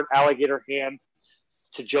short alligator hand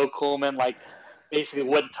to Joe Coolman, like basically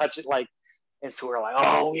wouldn't touch it. And so we were like,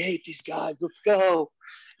 oh, we hate these guys. Let's go.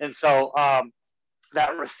 And so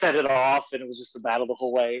that set it off, and it was just a battle the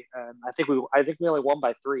whole way. And I think we only won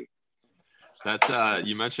by 3. That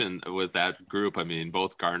you mentioned with that group, I mean,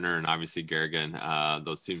 both Gardner and obviously Garrigan,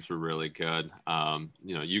 those teams were really good.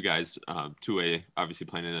 You guys, 2A, obviously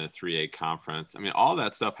playing in a 3A conference. I mean, all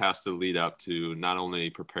that stuff has to lead up to not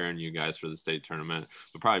only preparing you guys for the state tournament,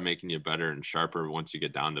 but probably making you better and sharper once you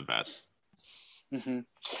get down to vets. Mm-hmm.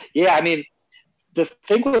 Yeah, I mean, the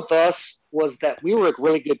thing with us was that we were a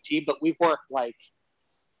really good team, but we weren't like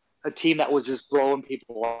a team that was just blowing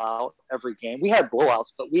people out every game. We had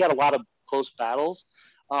blowouts, but we had a lot of close battles,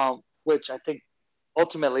 which I think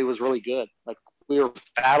ultimately was really good. Like, we were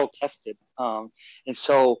battle tested. And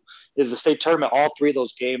so in the state tournament, all 3 of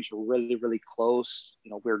those games were really, really close.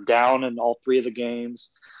 We were down in all 3 of the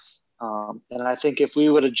games. And I think if we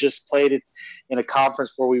would have just played it in a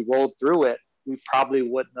conference where we rolled through it, we probably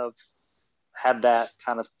wouldn't have had that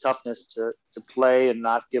kind of toughness to play and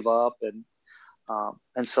not give up.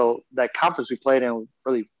 And so that conference we played in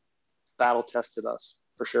really battle tested us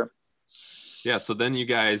for sure. Yeah, so then you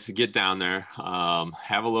guys get down there,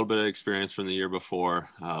 have a little bit of experience from the year before.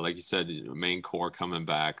 Like you said, main core coming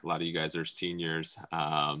back. A lot of you guys are seniors, with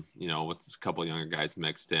a couple of younger guys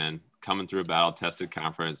mixed in, coming through a battle-tested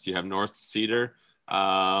conference. You have North Cedar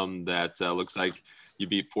that looks like you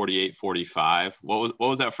beat 48-45. What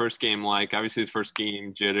was that first game like? Obviously, the first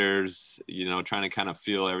game, jitters, trying to kind of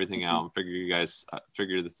feel everything out and figure you guys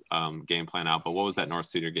figure this game plan out. But what was that North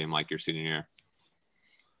Cedar game like your senior year?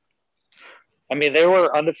 I mean, they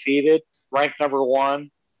were undefeated, ranked number 1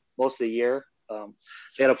 most of the year.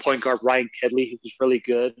 They had a point guard, Ryan Kedley, who was really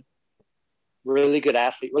good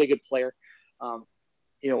athlete, really good player.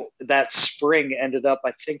 That spring ended up,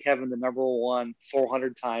 I think, having the number 1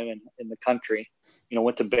 400 time in the country.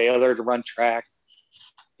 Went to Baylor to run track.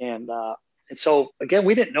 And so, again,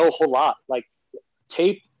 we didn't know a whole lot. Like,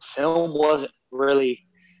 tape film wasn't really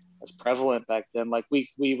as prevalent back then. Like, we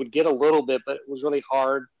would get a little bit, but it was really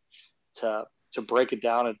hard to break it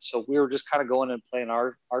down. And so we were just kind of going and playing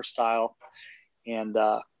our style, and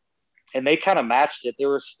they kind of matched it.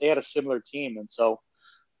 They had a similar team. And so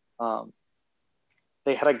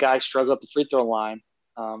they had a guy struggle at the free throw line.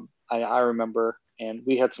 I remember, and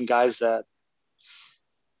we had some guys that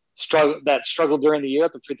struggled during the year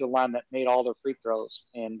at the free throw line that made all their free throws.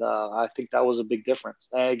 And I think that was a big difference.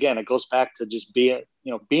 And again, it goes back to just being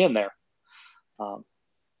there.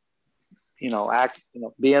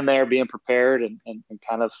 Being there, being prepared, and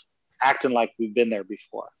kind of acting like we've been there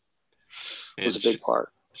before was a big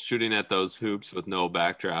part. Shooting at those hoops with no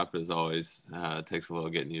backdrop is always takes a little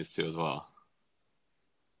getting used to as well.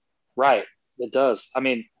 Right, it does. I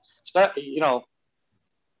mean,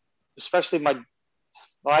 especially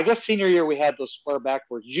I guess senior year we had those square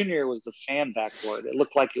backboards. Junior year was the fan backboard. It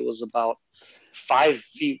looked like it was about 5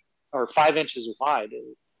 feet or 5 inches wide.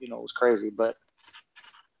 It was crazy, but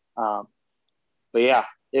yeah,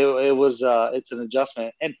 it was it's an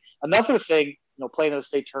adjustment. And another thing, playing in the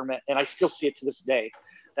state tournament, and I still see it to this day,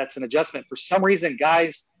 that's an adjustment. For some reason,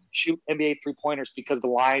 guys shoot NBA 3-pointers because the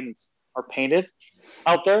lines are painted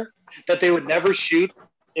out there that they would never shoot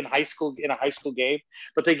in a high school game.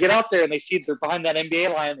 But they get out there and they see they're behind that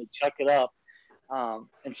NBA line, and they chuck it up.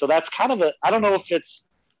 And so that's kind of I don't know if it's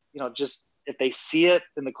just if they see it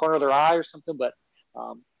in the corner of their eye or something, but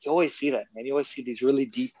you always see that, man. You always see these really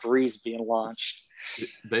deep threes being launched.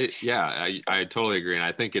 I totally agree. And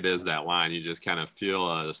I think it is that line. You just kind of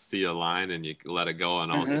see a line and you let it go.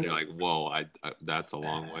 And all of a sudden you're like, whoa, that's a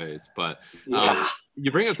long ways. But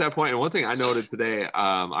you bring up that point. And one thing I noted today,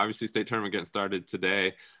 obviously state tournament getting started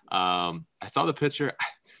today. I saw the picture.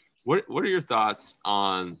 What are your thoughts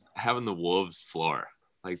on having the Wolves floor?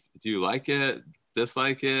 Like, do you like it,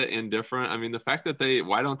 dislike it, indifferent? I mean, the fact that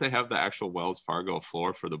why don't they have the actual Wells Fargo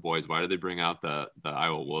floor for the boys? Why did they bring out the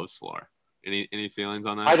Iowa Wolves floor? Any feelings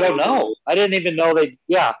on that? I don't know. I didn't even know they.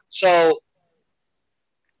 Yeah. So.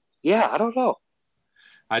 Yeah, I don't know.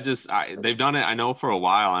 They've done it, I know, for a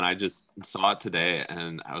while, and I just saw it today,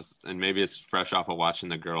 and maybe it's fresh off of watching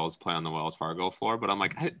the girls play on the Wells Fargo floor, but I'm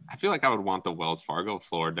like, I feel like I would want the Wells Fargo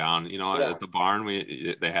floor down. At the barn,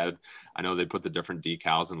 I know they put the different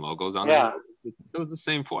decals and logos on there. It was the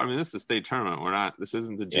same floor. I mean, this is the state tournament. This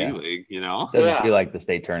isn't the G League, It doesn't feel like the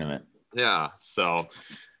state tournament. Yeah. So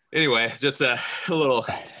anyway, just a little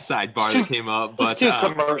sidebar that came up. But it's too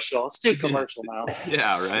commercial. It's too commercial now.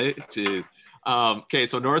 Yeah, right? Jeez. Okay,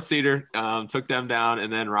 so North Cedar took them down,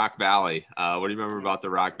 and then Rock Valley. What do you remember about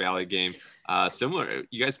the Rock Valley game? Similar,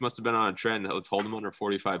 you guys must have been on a trend. Let's hold them under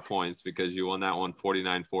 45 points because you won that one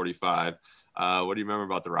 49-45. What do you remember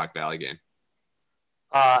about the Rock Valley game?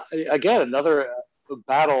 Again, another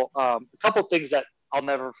battle. A couple things that I'll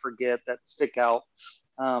never forget that stick out.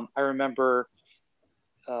 I remember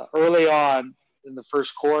early on in the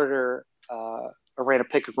first quarter, I ran a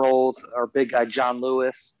pick and roll with our big guy, John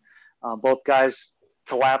Lewis. Both guys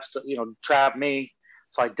collapsed, trapped me.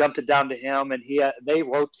 So I dumped it down to him, and they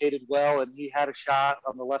rotated well, and he had a shot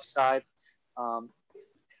on the left side.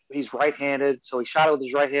 He's right-handed, so he shot it with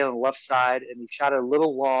his right hand on the left side, and he shot it a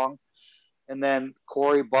little long. And then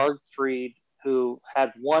Corey Bargfried, who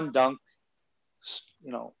had one dunk,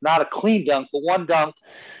 not a clean dunk, but one dunk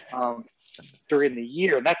during the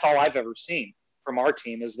year, and that's all I've ever seen from our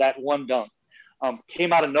team is that one dunk.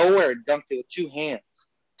 Came out of nowhere and dunked it with two hands.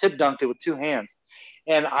 Tip dunked it with two hands.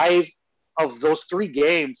 And of those three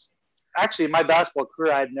games, actually in my basketball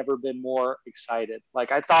career, I had never been more excited.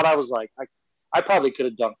 Like I thought I probably could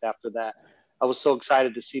have dunked after that. I was so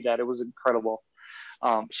excited to see that. It was incredible.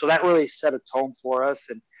 So that really set a tone for us.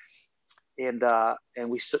 And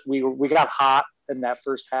we got hot in that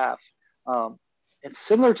first half. And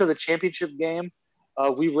similar to the championship game,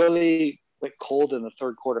 we really went cold in the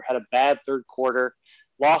third quarter, had a bad third quarter,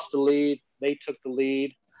 lost the lead. They took the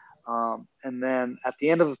lead. And then at the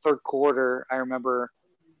end of the third quarter, I remember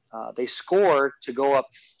they scored to go up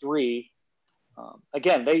 3.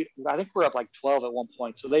 Again, I think we're up like 12 at one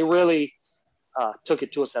point. So they really took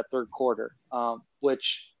it to us that third quarter,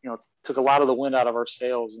 which, took a lot of the wind out of our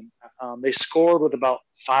sails. And they scored with about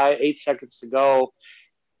 8 seconds to go.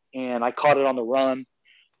 And I caught it on the run.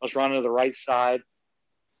 I was running to the right side.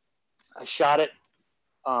 I shot it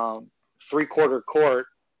 3-quarter court.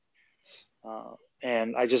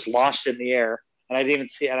 And I just launched it in the air, and I didn't even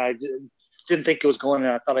see it. And I didn't think it was going in.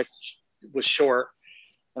 I thought it was short,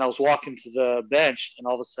 and I was walking to the bench, and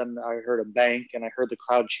all of a sudden I heard a bank, and I heard the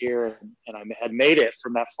crowd cheer, and I had made it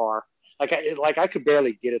from that far. Like I could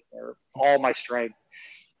barely get it there, all my strength,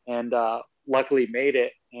 and luckily made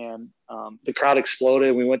it. And the crowd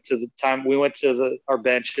exploded. We went to our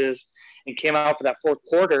benches and came out for that fourth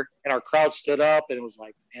quarter, and our crowd stood up, and it was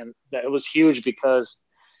like, man, it was huge because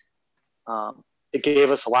it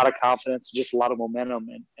gave us a lot of confidence, just a lot of momentum,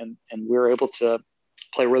 and we were able to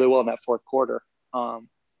play really well in that fourth quarter. And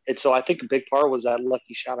so I think a big part was that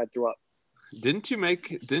lucky shot I threw up. Didn't you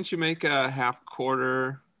make a half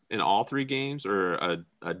quarter in all 3 games, or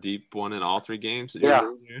a deep one in all 3 games?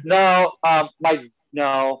 Yeah. My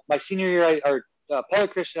senior year, Pele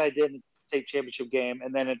Christian, I did in the state championship game,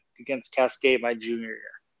 and then against Cascade my junior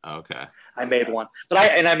year. Okay. I made one, but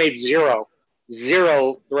I made zero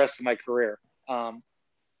the rest of my career.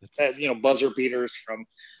 Buzzer beaters from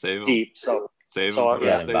deep. Save them for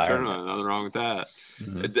the state tournament. Nothing wrong with that.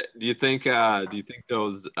 Mm-hmm. Do you think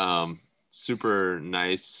those super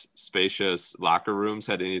nice, spacious locker rooms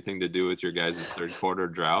had anything to do with your guys' third quarter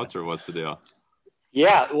droughts, or what's the deal?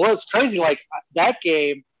 Yeah, well, it's crazy. Like that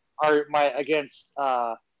game, against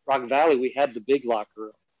Rock Valley, we had the big locker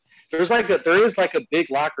room. There is like a big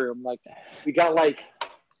locker room. Like we got like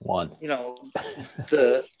one,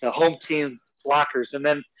 the home team lockers, and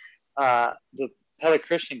then the Pele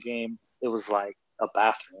Christian game, it was like a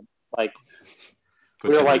bathroom. Like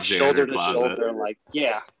we were like shoulder to shoulder, like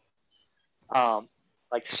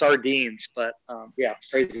like sardines. But it's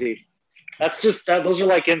crazy. That's just those are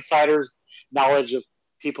like insiders knowledge of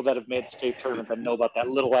people that have made the state tournament that know about that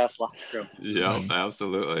little ass locker room. Yeah,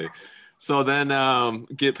 absolutely. So then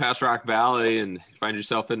get past Rock Valley and find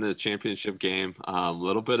yourself in the championship game. A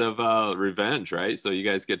little bit of revenge, right? So you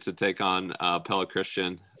guys get to take on Pella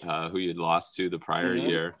Christian, who you'd lost to the prior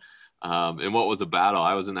year. And what was a battle?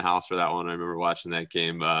 I was in the house for that one. I remember watching that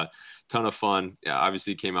game. Ton of fun. Yeah,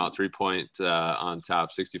 obviously came out 3-point on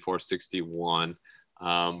top, 64-61.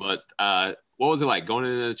 But what was it like going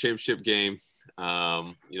into the championship game?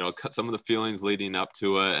 Some of the feelings leading up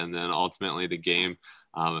to it, and then ultimately the game.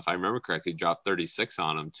 If I remember correctly, dropped 36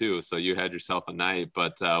 on them too. So you had yourself a night.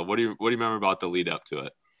 But what do you remember about the lead up to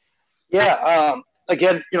it? Yeah.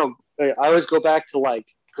 Again, I always go back to like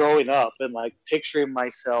growing up and like picturing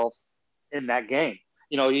myself in that game.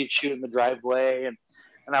 You'd shoot in the driveway, and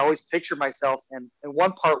I always picture myself. And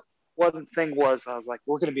one thing was I was like,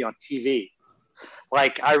 we're going to be on TV.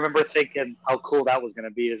 Like I remember thinking how cool that was going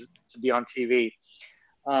to be, is to be on TV.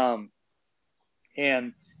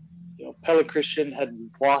 And Pella Christian had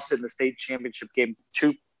lost in the state championship game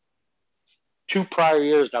two prior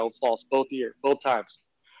years that was lost both times.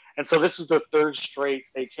 And so this was the third straight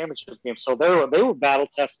state championship game. So they were battle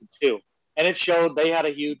tested too. And it showed. They had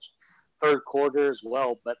a huge third quarter as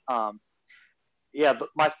well. But but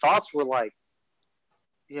my thoughts were like,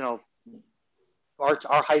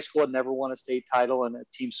 our high school had never won a state title in a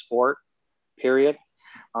team sport, period.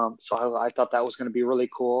 So I thought that was going to be really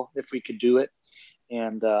cool if we could do it.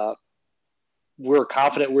 And we were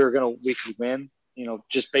confident we could win,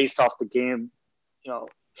 just based off the game.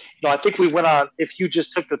 I think we went on, if you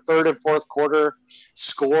just took the third and fourth quarter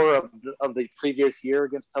score of the previous year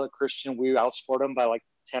against Pella Christian, we outscored them by like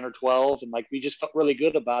 10 or 12. And like, we just felt really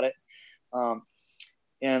good about it.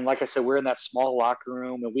 And like I said, we're in that small locker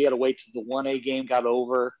room, and we had to wait till the 1A game got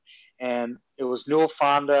over. And it was Newell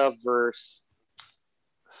Fonda versus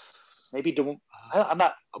maybe I'm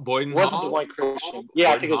not. Boyden wasn't Hall? Des Moines Christian.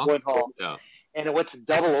 Yeah, I think it was Boyden Hall. Yeah. And it went to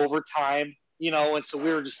double overtime, and so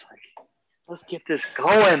we were just like, let's get this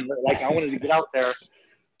going. Like, I wanted to get out there.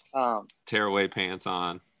 Tearaway pants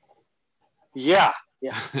on. Yeah,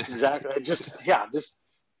 exactly. just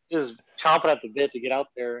chomping at the bit to get out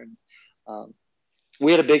there. And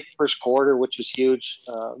we had a big first quarter, which was huge.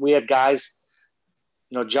 We had guys,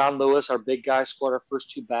 John Lewis, our big guy, scored our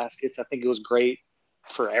first 2 baskets. I think it was great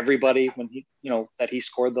for everybody when he, that he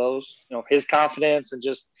scored those, his confidence and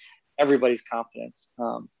just everybody's confidence.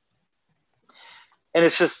 And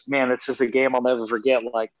it's just a game I'll never forget.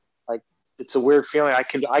 Like it's a weird feeling.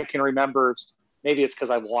 I can remember, maybe it's because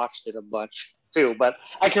I've watched it a bunch too, but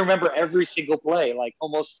I can remember every single play, like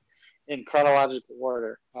almost in chronological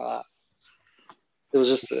order. It was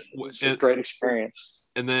just a great experience.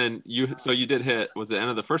 And then you did hit, was it end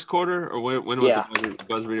of the first quarter, or when was the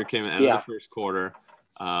buzzer beater came at end of the first quarter?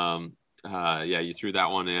 You threw that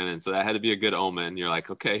one in, and so that had to be a good omen. You're like,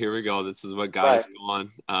 okay, here we go. This is what got us going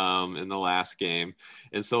in the last game.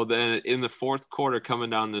 And so then in the fourth quarter, coming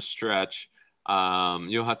down this stretch,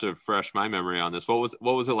 you'll have to refresh my memory on this. What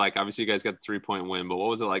was it like? Obviously, you guys got the 3-point win, but what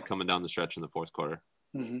was it like coming down the stretch in the fourth quarter?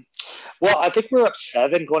 Mm-hmm. Well, I think we were up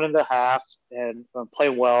 7 going into half and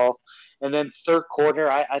playing well. And then third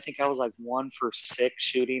quarter, I think I was like 1 for 6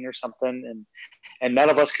 shooting or something, and none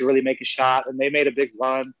of us could really make a shot. And they made a big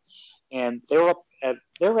run, and they were up.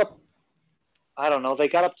 I don't know. They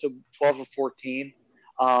got up to 12 or 14.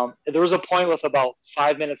 There was a point with about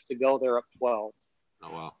 5 minutes to go. They were up 12.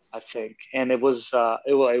 Oh wow! I think, and it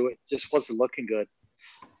just wasn't looking good.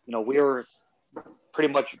 We were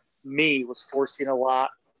pretty much. Me was forcing a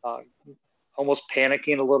lot, almost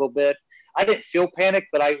panicking a little bit. I didn't feel panic,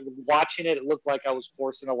 but I was watching it. It looked like I was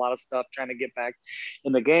forcing a lot of stuff, trying to get back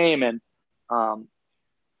in the game. And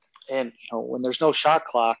when there's no shot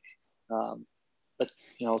clock, but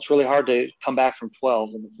it's really hard to come back from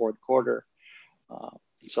 12 in the fourth quarter.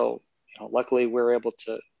 So luckily we were able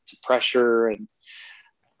to pressure. And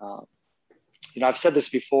I've said this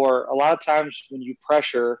before. A lot of times when you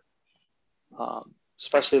pressure,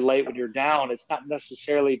 especially late when you're down, it's not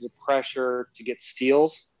necessarily the pressure to get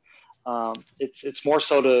steals. It's more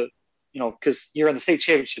so to, because you're in the state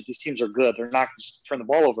championship, these teams are good. They're not going to turn the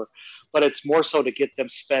ball over, but it's more so to get them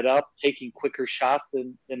sped up, taking quicker shots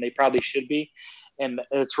than they probably should be. And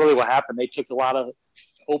it's really what happened. They took a lot of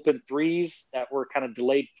open threes that were kind of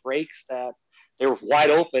delayed breaks that they were wide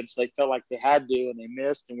open. So they felt like they had to, and they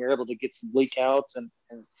missed, and we were able to get some leak outs and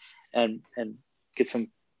get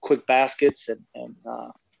some quick baskets, and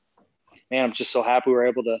man, I'm just so happy we were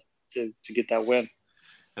able to get that win.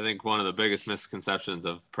 I think one of the biggest misconceptions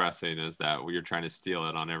of pressing is that you're trying to steal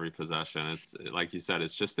it on every possession. It's like you said,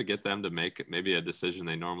 it's just to get them to make maybe a decision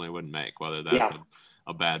they normally wouldn't make, whether that's a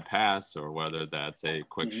a bad pass or whether that's a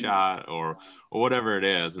quick shot or whatever it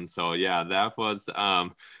is. And so, yeah, that was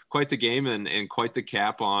quite the game and quite the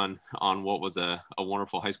cap on what was a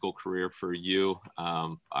wonderful high school career for you.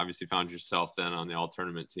 Obviously found yourself then on the all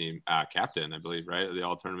tournament team, captain, I believe, right? The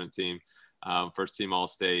all tournament team. First team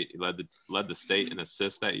All-State, led the state in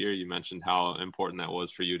assists that year. You mentioned how important that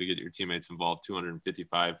was for you to get your teammates involved,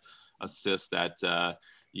 255 assists that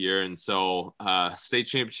year. And so state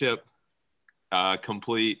championship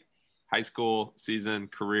complete, high school season,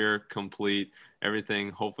 career complete, everything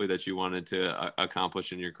hopefully that you wanted to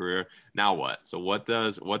accomplish in your career. Now what? So what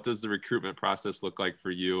does the recruitment process look like for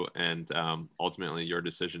you and ultimately your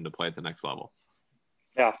decision to play at the next level?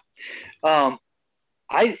 Yeah. I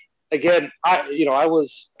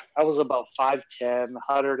was about 5'10",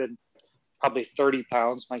 100 and probably 30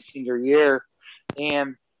 pounds my senior year.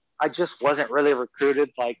 And I just wasn't really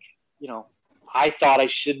recruited like, I thought I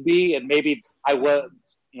should be. And maybe I was,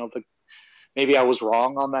 maybe I was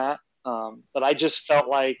wrong on that. But I just felt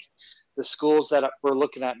like the schools that were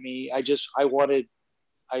looking at me, I just wanted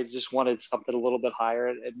something a little bit higher.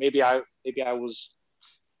 And maybe I was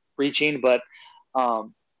reaching, but,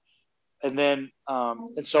 and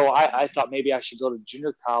so I thought maybe I should go to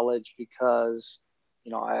junior college because,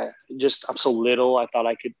 I'm so little. I thought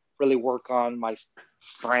I could really work on my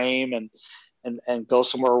frame and go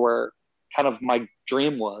somewhere where kind of my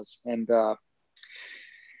dream was. And,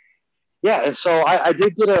 and so I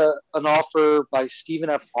did get an offer by Stephen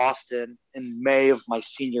F. Austin in May of my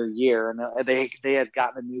senior year. And they had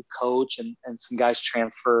gotten a new coach and some guys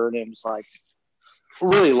transferred. And it was like,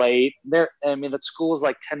 really late there. I mean, that school was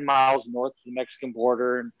like 10 miles north of the Mexican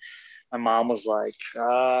border. And my mom was like,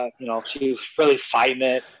 she was really fighting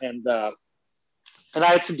it. And I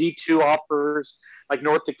had some D2 offers like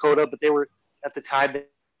North Dakota, but they were at the time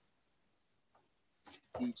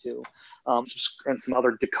D2 and some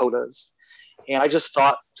other Dakotas. And I just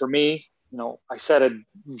thought for me, I set a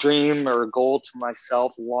dream or a goal to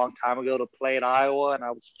myself a long time ago to play at Iowa. And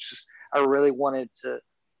I really wanted to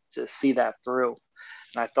see that through.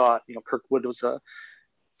 And I thought, Kirkwood was a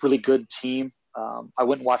really good team. I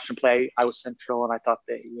went and watched them play Iowa Central, and I thought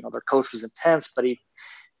their coach was intense, but he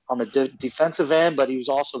on the defensive end, but he was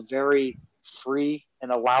also very free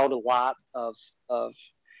and allowed a lot of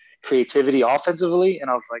creativity offensively. And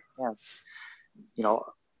I was like, man,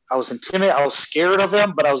 I was intimidated. I was scared of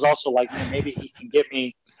him, but I was also like, man, maybe he can get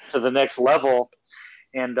me to the next level.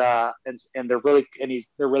 And they're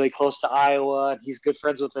really close to Iowa, and he's good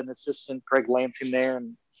friends with an assistant, Greg Lansing there,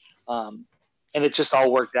 and it just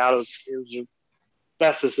all worked out. It was the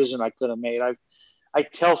best decision I could have made. I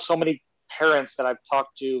tell so many parents that I've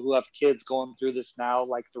talked to who have kids going through this now,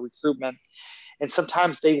 like the recruitment, and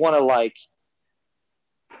sometimes they want to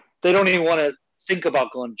they don't even want to think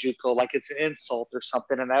about going JUCO, like it's an insult or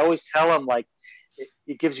something. And I always tell them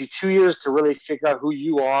it gives you 2 years to really figure out who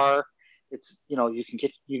you are. It's, you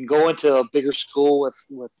can go into a bigger school with,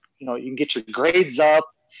 you can get your grades up,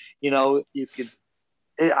 I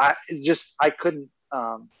couldn't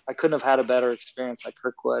have had a better experience like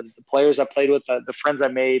Kirkwood. The players I played with, the friends I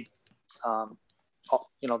made,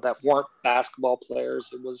 that weren't basketball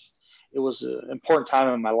players. It was an important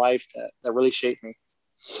time in my life that really shaped me.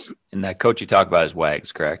 And that coach you talk about is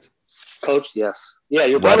Wags, correct? Coach, yes. Yeah,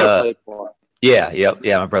 your brother played for him. Yeah,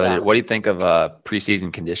 my brother did. What do you think of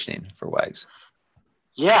preseason conditioning for Wags?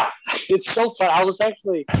 Yeah, it's so fun. I was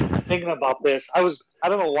actually thinking about this. I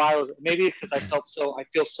don't know why maybe because I feel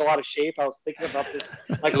so out of shape. I was thinking about this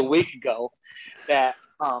like a week ago that,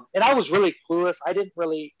 and I was really clueless. I didn't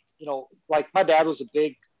really, my dad was a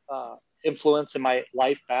big influence in my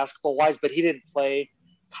life basketball wise, but he didn't play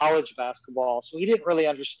college basketball. So he didn't really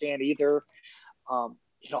understand either.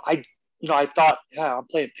 I thought, I'm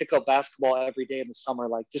playing pickup basketball every day in the summer.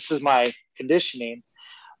 Like, this is my conditioning.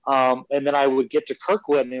 And then I would get to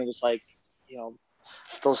Kirkwood, and it was like,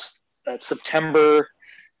 that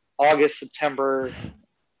August, September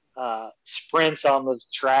sprints on the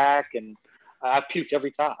track, and I puked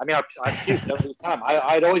every time. I mean, I puked every time.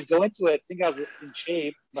 I'd always go into it, think I was in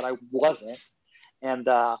shape, but I wasn't. And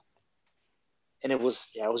it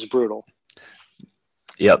was brutal.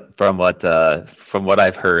 Yep. From what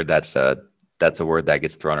I've heard, that's a word that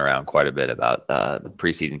gets thrown around quite a bit about the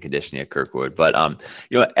preseason conditioning at Kirkwood. But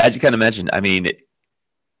as you kind of mentioned, I mean,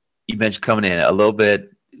 you mentioned coming in a little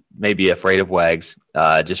bit, maybe afraid of Wags,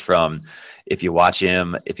 just from if you watch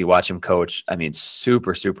him coach. I mean,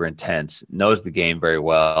 super, super intense, knows the game very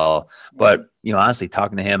well. But honestly,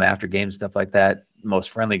 talking to him after games and stuff like that,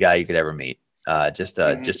 most friendly guy you could ever meet. Just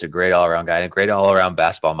a great all around guy and a great all around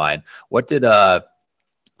basketball mind. What did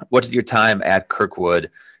your time at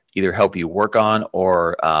Kirkwood either help you work on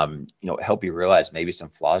or, help you realize maybe some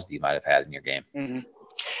flaws that you might have had in your game? Mm-hmm.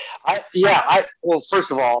 Well,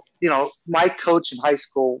 first of all, my coach in high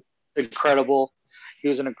school, incredible. He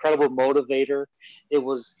was an incredible motivator.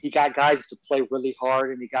 He got guys to play really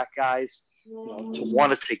hard, and he got guys, to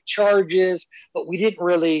want to take charges, but we didn't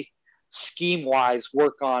really scheme wise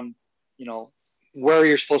work on, where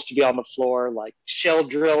you're supposed to be on the floor, like shell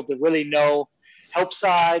drill to really know help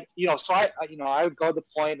side, so I would go to the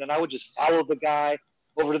point and I would just follow the guy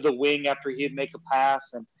over to the wing after he'd make a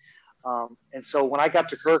pass. And so when I got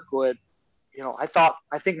to Kirkwood, I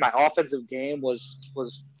think my offensive game was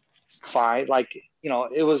fine. Like,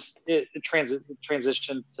 it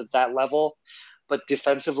transitioned to that level, but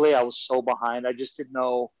defensively I was so behind. I just didn't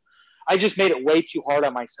know. I just made it way too hard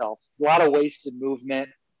on myself. A lot of wasted movement,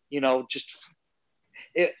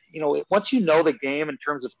 once you know the game in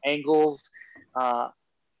terms of angles,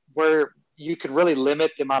 where you can really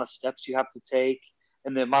limit the amount of steps you have to take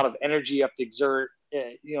and the amount of energy you have to exert,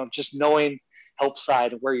 just knowing help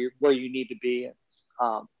side and where you need to be.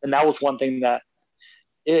 And that was one thing that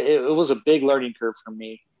it was a big learning curve for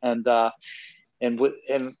me. And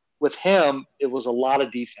with him, it was a lot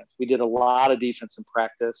of defense. We did a lot of defense in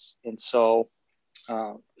practice. And so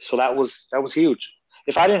that was huge.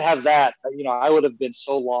 If I didn't have that, I would have been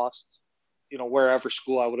so lost, wherever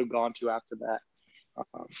school I would have gone to after that.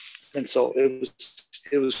 And so it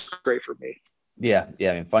was great for me. Yeah.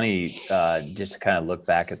 I mean, funny, just to kind of look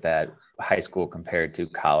back at that high school compared to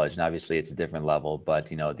college, and obviously it's a different level, but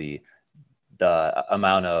the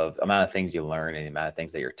amount of things you learn and the amount of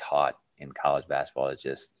things that you're taught in college basketball is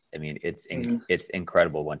just, I mean, it's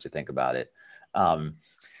incredible once you think about it.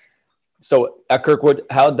 So at Kirkwood,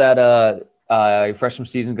 how'd that your freshman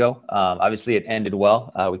season go? Obviously it ended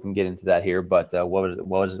well. We can get into that here, but what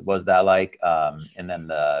was that like? And then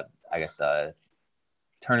the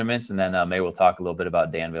tournaments, and then maybe we'll talk a little bit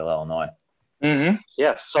about Danville, Illinois. Mm-hmm.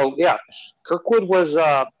 Yeah. So Kirkwood was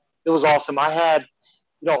it was awesome. I had,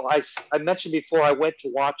 I mentioned before I went to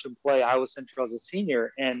watch him play Iowa Central as a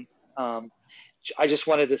senior, and I just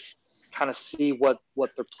wanted to kind of see what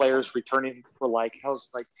their players returning were like. I was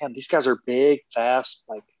like, man, these guys are big, fast.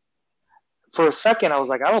 Like, for a second, I was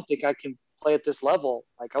like, I don't think I can play at this level.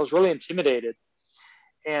 Like, I was really intimidated.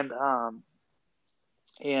 And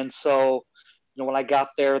so, when I got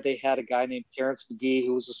there, they had a guy named Terrence McGee,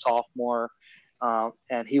 who was a sophomore.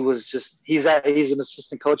 And he's an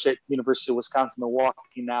assistant coach at University of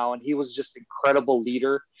Wisconsin-Milwaukee now. And he was just an incredible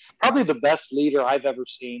leader, probably the best leader I've ever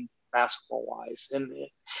seen basketball wise. And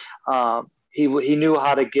he knew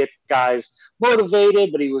how to get guys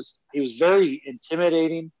motivated, but he was very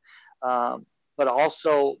intimidating. But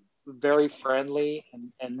also very friendly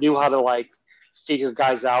and knew how to like figure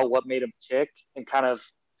guys out, what made them tick, and kind of,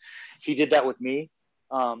 he did that with me.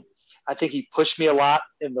 I think he pushed me a lot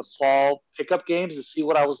in the fall pickup games to see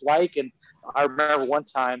what I was like. And I remember one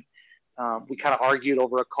time we kind of argued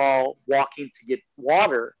over a call walking to get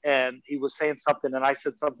water, and he was saying something and I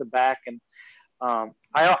said something back, and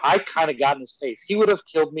I kind of got in his face. He would have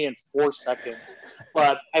killed me in 4 seconds,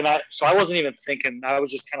 so I wasn't even thinking. I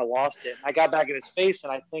was just kind of lost it. I got back in his face,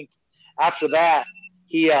 and I think after that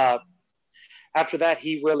he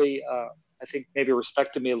really I think maybe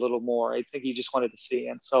respected me a little more. I think he just wanted to see.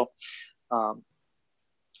 And so I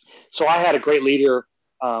had a great leader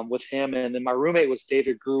with him, and then my roommate was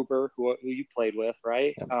David Gruber, who you played with,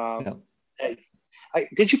 right? Yep.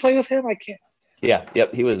 Did you play with him? I can't. Yeah.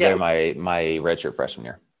 Yep. He was there my redshirt freshman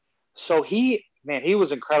year. So he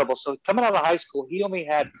was incredible. So coming out of high school, he only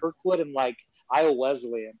had Kirkwood and like Iowa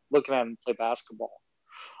Wesleyan looking at him play basketball.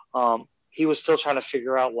 He was still trying to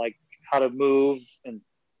figure out like how to move, and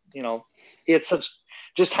he had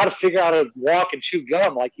just how to figure out how to walk and chew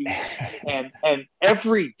gum. Like and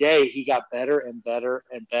every day he got better and better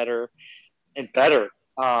and better and better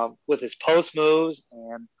with his post moves.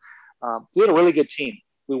 And we had a really good team.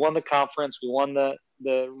 We won the conference. We won the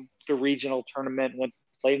regional tournament.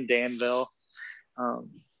 Played in Danville, and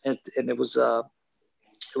it was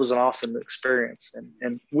an awesome experience.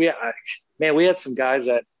 And we had some guys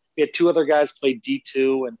we had 2 other guys play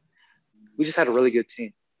D2, and we just had a really good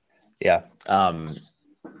team. Yeah.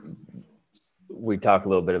 We talked a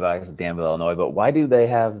little bit about Danville, Illinois, but why do they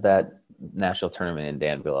have that national tournament in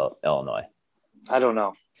Danville, Illinois? I don't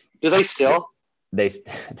know. Do they still? They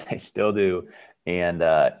still do. And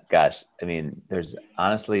gosh, I mean, there's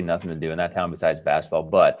honestly nothing to do in that town besides basketball,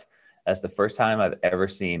 but that's the first time I've ever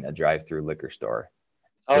seen a drive-through liquor store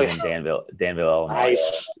in Danville, Illinois.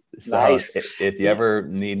 Nice. If you ever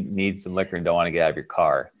need some liquor and don't want to get out of your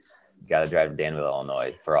car, you got to drive to Danville,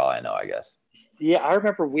 Illinois, for all I know, I guess. Yeah, I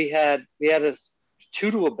remember we had a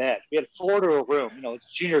 2 to a bed. We had 4 to a room. It's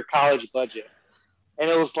junior college budget, and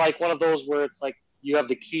it was like one of those where it's like you have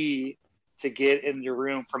the key to get in your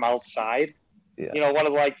room from outside. Yeah. One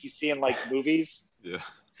of like you see in like movies. Yeah.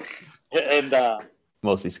 And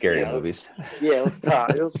mostly scary movies. Yeah, it was tough.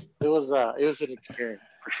 It was an experience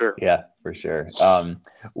for sure. Yeah, for sure.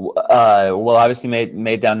 Well, obviously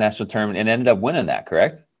made down national tournament and ended up winning that,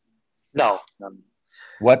 correct? No.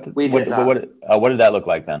 What did that look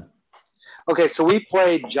like then? Okay, so we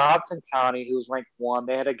played Johnson County, who was ranked 1.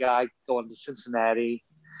 They had a guy going to Cincinnati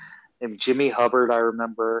named Jimmy Hubbard, I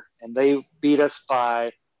remember, and they beat us by.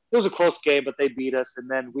 It was a close game, but they beat us, and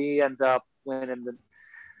then we end up winning.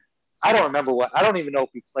 I don't remember what. I don't even know if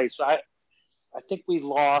we played. So I think we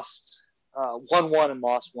lost 1-1 and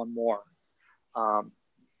lost one more,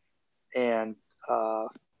 and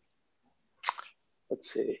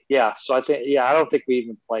let's see. Yeah, so I don't think we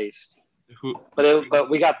even placed. But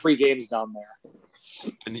we got 3 games down there.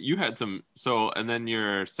 And you had some. So and then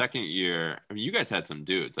your second year, I mean, you guys had some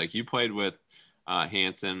dudes. Like you played with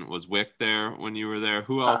Hanson. Was Wick there when you were there?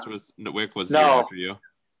 Who else was Wick? Was there after you?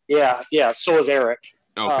 Yeah. So was Eric.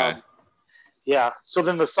 Okay. Yeah. So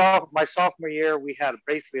then my sophomore year, we had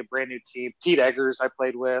basically a brand new team. Pete Eggers, I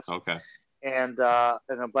played with. Okay. And a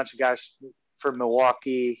bunch of guys from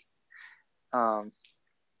Milwaukee.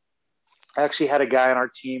 I actually had a guy on our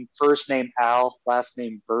team, first name Al, last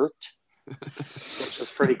name Bert, which was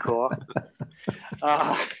pretty cool.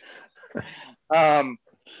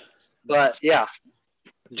 But yeah,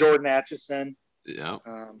 Jordan Atchison. Yeah.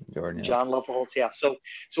 Jordan. John Loveholtz. Yeah. So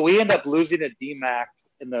we ended up losing to DMAC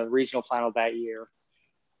in the regional final that year.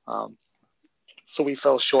 So we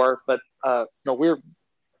fell short, but no, we were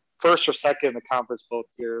first or second in the conference both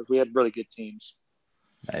years. We had really good teams.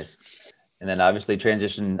 Nice. And then obviously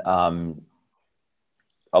transition all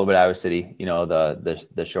the way to Iowa City,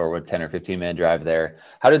 the short 10 or 15 minute drive there.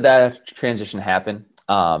 How did that transition happen?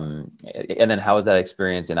 And then how was that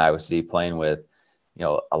experience in Iowa City playing with,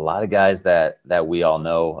 a lot of guys that we all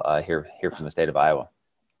know here from the state of Iowa?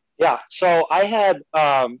 Yeah. So I had,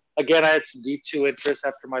 again, I had some D2 interests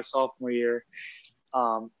after my sophomore year.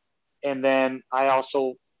 And then I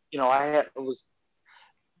also, I was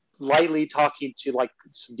lightly talking to like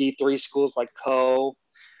some D3 schools like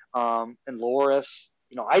and Loris.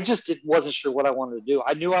 I just wasn't sure what I wanted to do.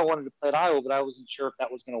 I knew I wanted to play at Iowa, but I wasn't sure if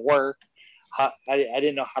that was going to work. I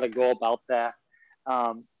didn't know how to go about that.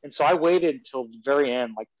 And so I waited until the very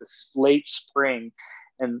end, like this late spring.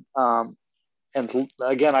 And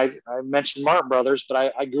again, I mentioned Martin Brothers, but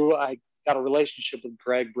I got a relationship with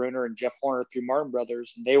Greg Bruner and Jeff Horner through Martin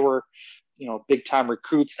Brothers. And they were, big time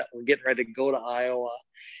recruits that were getting ready to go to Iowa.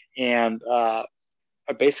 And I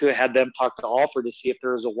basically had them talk to Alford to see if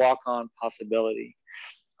there was a walk-on possibility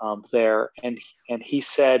there. And he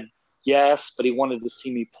said yes, but he wanted to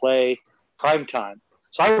see me play primetime.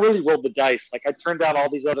 So I really rolled the dice. Like I turned down all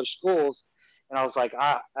these other schools, and I was like,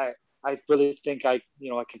 I really think I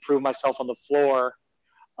can prove myself on the floor.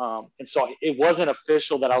 And so it wasn't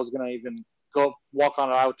official that I was going to even go walk on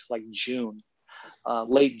out to like June,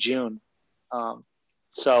 late June.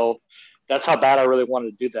 So that's how bad I really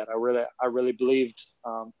wanted to do that. I really believed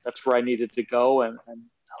that's where I needed to go, and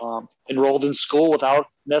enrolled in school without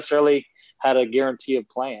necessarily had a guarantee of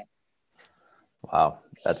playing. Wow,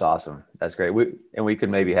 that's awesome. That's great. We could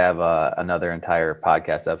maybe have another entire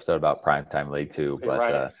podcast episode about primetime league too, but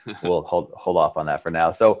right. We'll hold off on that for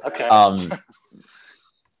now. So, okay.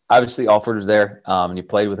 Obviously Alford was there, and you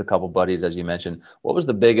played with a couple buddies, as you mentioned. What was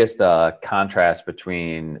the biggest contrast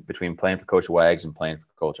between playing for Coach Wags and playing for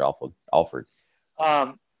Coach Alford?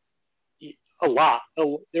 A lot.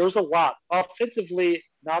 There was a lot. Offensively,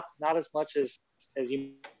 not as much as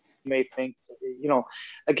you may think.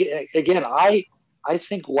 Again, I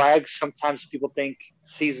think Wags, sometimes people think,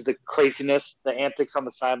 sees the craziness, the antics on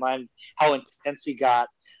the sideline, how intense he got.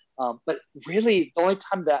 But really, the only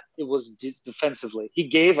time that it was defensively, he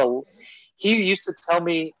used to tell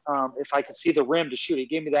me if I could see the rim to shoot. He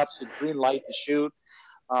gave me the absolute green light to shoot.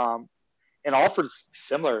 And Alford's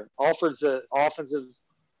similar. Alford's an offensive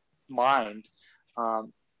mind,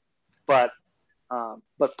 but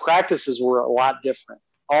practices were a lot different.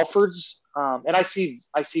 Alford's, and I see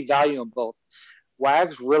value in both.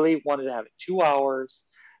 Wags really wanted to have it 2 hours,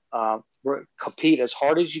 compete as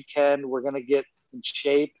hard as you can. We're going to get in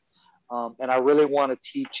shape. And I really want to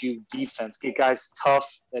teach you defense, get guys tough,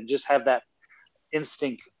 and just have that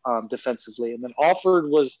instinct defensively. And then Alford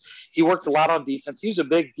he worked a lot on defense. He was a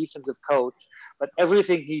big defensive coach, but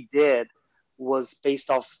everything he did was based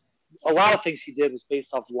off – a lot of things he did was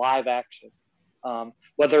based off live action,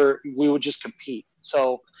 whether we would just compete.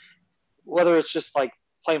 So whether it's just like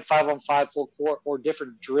playing 5-on-5 full court or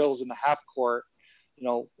different drills in the half court,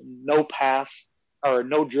 no pass or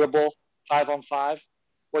no dribble 5-on-5,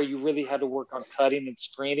 where you really had to work on cutting and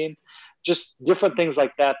screening, just different things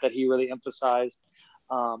like that he really emphasized.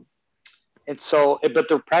 And so, but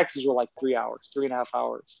their practices were like 3.5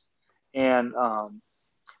 hours. And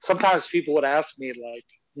sometimes people would ask me, like,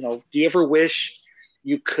 do you ever wish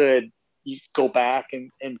you could go back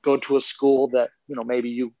and go to a school that, maybe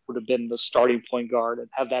you would have been the starting point guard and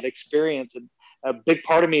have that experience? And a big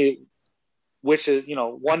part of me wishes,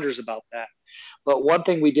 wonders about that. But one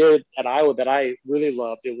thing we did at Iowa that I really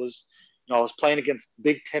loved, it was, I was playing against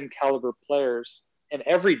Big Ten caliber players, and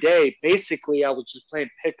every day, basically, I was just playing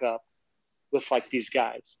pickup with like these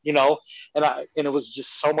guys, and it was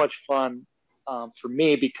just so much fun for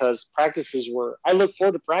me, because I look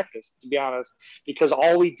forward to practice, to be honest, because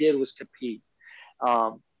all we did was compete.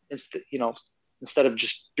 Instead of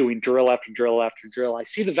just doing drill after drill after drill. I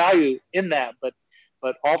see the value in that, but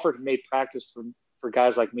Alford made practice for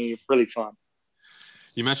guys like me really fun.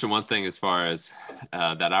 You mentioned one thing as far as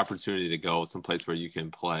that opportunity to go someplace where you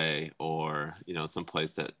can play, or,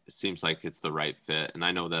 someplace that seems like it's the right fit. And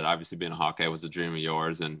I know that obviously being a Hawkeye was a dream of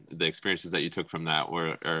yours, and the experiences that you took from that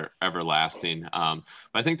are everlasting. But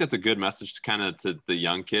I think that's a good message to the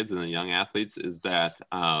young kids and the young athletes, is that,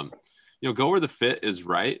 go where the fit is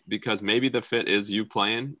right, because maybe the fit is you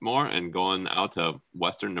playing more and going out to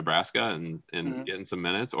Western Nebraska and mm-hmm. getting some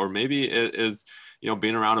minutes, or maybe it is,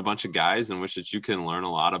 being around a bunch of guys in which that you can learn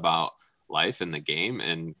a lot about life and the game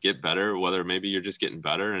and get better, whether maybe you're just getting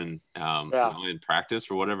better and in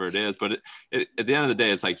practice or whatever it is. But at the end of the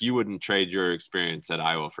day, it's like you wouldn't trade your experience at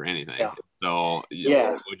Iowa for anything. Yeah. So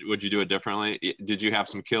would you do it differently? Did you have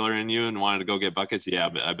some killer in you and wanted to go get buckets? Yeah,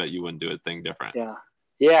 but I bet you wouldn't do a thing different. Yeah.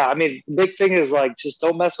 Yeah. I mean, the big thing is like, just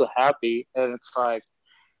don't mess with happy. And it's like,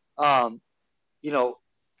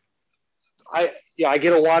 I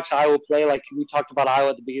get to watch Iowa play. Like we talked about Iowa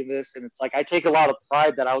at the beginning of this, and it's like I take a lot of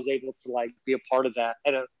pride that I was able to like be a part of that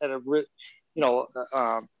at a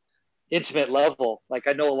intimate level. Like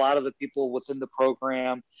I know a lot of the people within the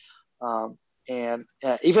program, and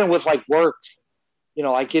even with like work,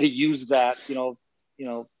 I get to use that.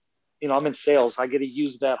 I'm in sales. I get to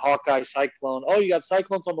use that Hawkeye Cyclone. Oh, you got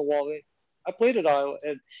Cyclones on the wall. I played at Iowa,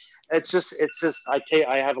 and it's just I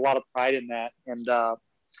have a lot of pride in that, and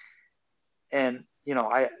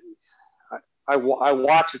I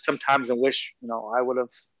watch it sometimes and wish I would have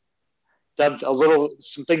done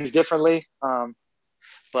some things differently.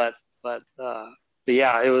 But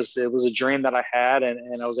yeah, it was a dream that I had,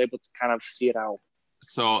 and I was able to kind of see it out.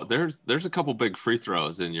 So there's a couple big free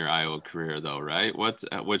throws in your Iowa career, though, right?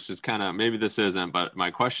 Which is kind of, maybe this isn't, but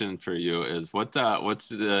my question for you is what's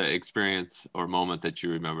the experience or moment that you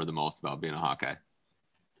remember the most about being a Hawkeye?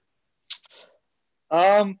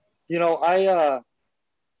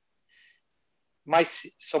 My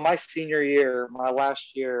senior year, my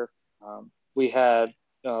last year, we had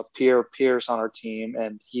Pierce on our team,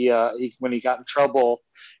 and he when he got in trouble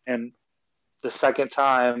and the second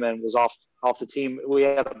time and was off the team, we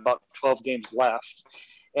had about 12 games left,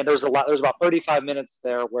 and there was about 35 minutes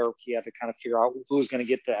there where he had to kind of figure out who was going to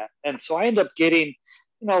get that, and so I ended up getting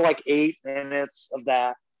like 8 minutes of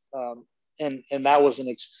that. And that was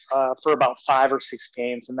for about 5 or 6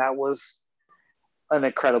 games, and that was an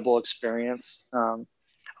incredible experience.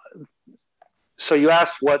 So you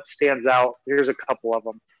asked what stands out. Here's a couple of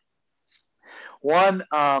them. One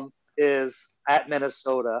is at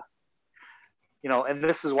Minnesota, and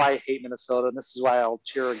this is why I hate Minnesota, and this is why I'll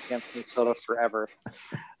cheer against Minnesota forever.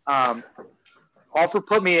 Alford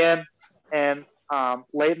put me in, and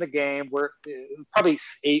late in the game, we're probably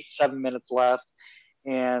 8-7 minutes left,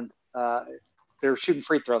 and they were shooting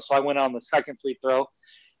free throws. So I went on the second free throw,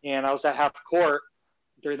 and I was at half court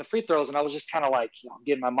during the free throws, and I was just kind of like,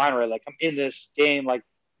 getting my mind right, like I'm in this game, like,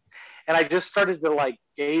 and I just started to like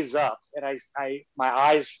gaze up, and my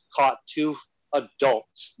eyes caught 2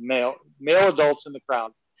 adults, male adults in the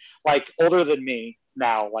crowd, like older than me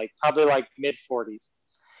now, like probably like mid-40s,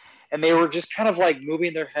 and they were just kind of like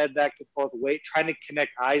moving their head back and forth, trying to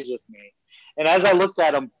connect eyes with me. And as I looked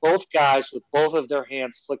at them, both guys with both of their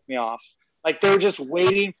hands flicked me off. Like they were just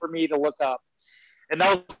waiting for me to look up. And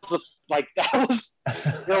that was like,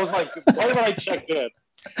 why would I check good?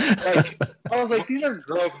 Like, I was like, these are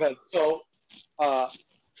grown men. So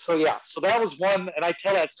yeah, so that was one. And I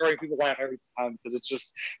tell that story, people laugh every time because it's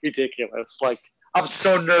just ridiculous. Like, I'm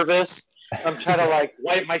so nervous. I'm trying to like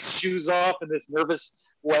wipe my shoes off in this nervous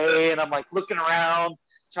way. And I'm like looking around,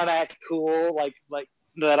 trying to act cool, like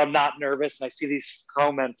that I'm not nervous, and I see these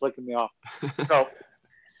grown men flicking me off. So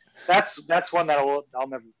that's one that I'll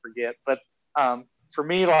never forget. But for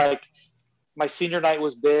me, like my senior night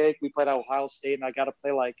was big. We played at Ohio State, and I got to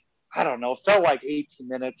play like, I don't know, it felt like 18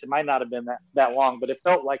 minutes. It might not have been that long, but it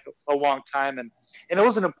felt like a long time. And it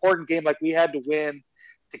was an important game. Like we had to win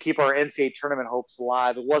to keep our NCAA tournament hopes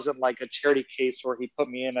alive. It wasn't like a charity case where he put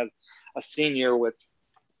me in as a senior with,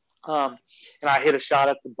 and I hit a shot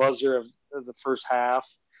at the buzzer of the first half,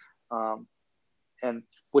 and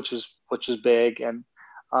which is big. And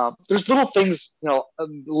there's little things, a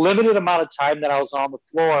limited amount of time that I was on the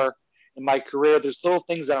floor in my career. There's little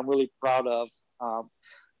things that I'm really proud of.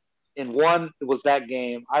 In one, it was that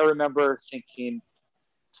game. I remember thinking,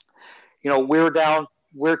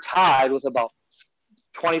 we're tied with about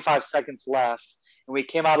 25 seconds left, and we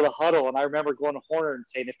came out of the huddle, and I remember going to Horner and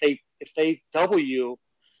saying, if they double you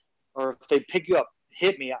or if they pick you up,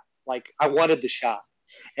 hit me. Like I wanted the shot.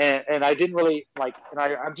 And I didn't really and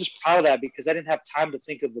I'm just proud of that because I didn't have time to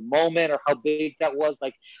think of the moment or how big that was.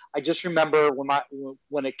 Like, I just remember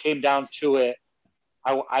when it came down to it,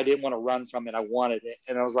 I didn't want to run from it. I wanted it.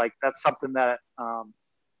 And I was like, that's something that I'll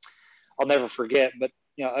never forget. But,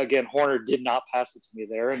 again, Horner did not pass it to me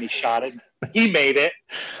there, and he shot it. He made it.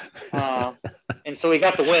 And so he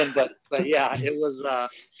got the win. But yeah, it was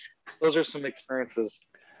those are some experiences.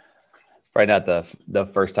 Probably not the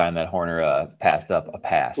first time that Horner passed up a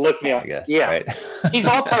pass. Looked me up. I guess, yeah. Right? He's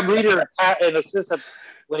all-time leader in assists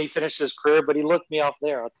when he finished his career, but he looked me off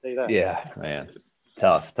there. I'll tell you that. Yeah, man.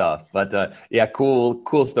 Tough. But yeah,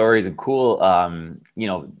 cool stories and cool,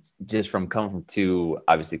 just from coming from two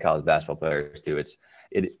obviously college basketball players too.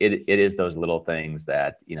 It is those little things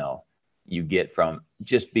that, you get from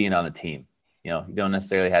just being on the team. You don't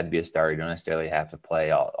necessarily have to be a starter. You don't necessarily have to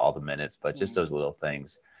play all the minutes, but just those little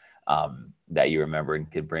things that you remember and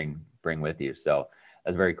could bring with you. So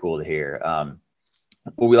that's very cool to hear.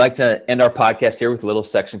 Well, we like to end our podcast here with a little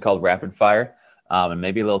section called Rapid Fire, and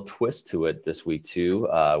maybe a little twist to it this week too,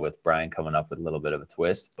 with Brian coming up with a little bit of a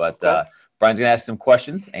twist. But Brian's going to ask some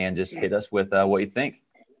questions and just hit us with what you think.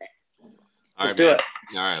 Let's do it.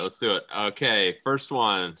 All right, let's do it. Okay, first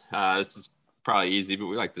one. This is probably easy, but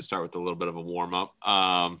we like to start with a little bit of a warm-up.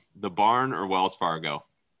 The Barn or Wells Fargo?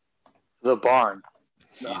 The Barn.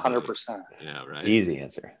 100%. Yeah, right. Easy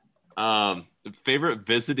answer. Favorite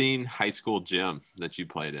visiting high school gym that you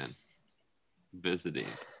played in? Visiting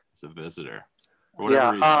as a visitor.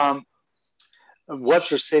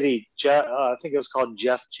 Webster City. I think it was called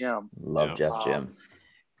Jeff Gym. Love Jeff Gym.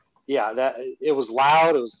 Yeah, that it was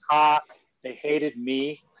loud. It was hot. They hated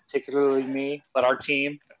me, particularly me, but our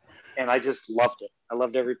team, and I just loved it. I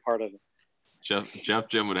loved every part of it. Jeff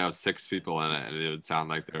Gym would have 6 people in it, and it would sound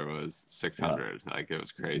like there was 600. Yeah. Like, it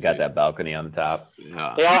was crazy. You got that balcony on the top.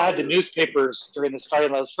 Yeah. They all had the newspapers during the starting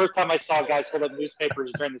lineup. First time I saw guys hold up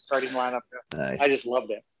newspapers during the starting lineup. Nice. I just loved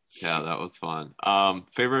it. Yeah, that was fun.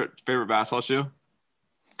 Favorite basketball shoe?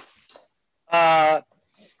 The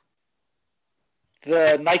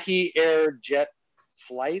Nike Air Jet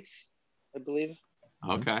Flights, I believe.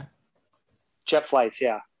 Okay. Jet Flights,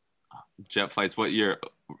 yeah. Jet Flights. What year?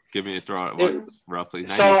 Give me a throw. What, roughly?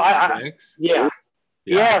 So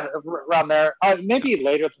yeah, around there. Maybe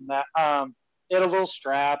later than that. It had a little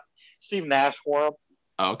strap. Steve Nash wore them.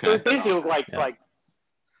 Oh, okay. They basically look like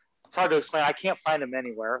it's hard to explain. I can't find them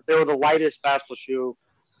anywhere. They were the lightest basketball shoe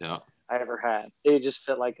I ever had. They just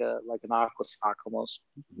fit like an aqua sock almost.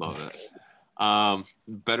 Love it.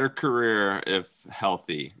 Better career if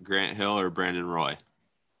healthy, Grant Hill or Brandon Roy?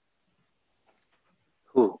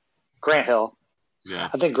 Ooh, Grant Hill. Yeah.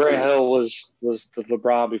 I think Grant Hill was the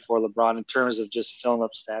LeBron before LeBron in terms of just filling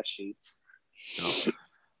up stat sheets.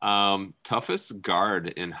 Toughest guard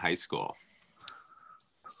in high school?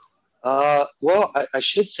 Well, I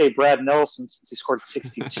should say Brad Nelson since he scored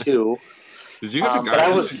 62. Did you get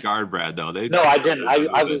to guard Brad though? No, I didn't.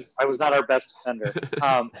 I was not our best defender.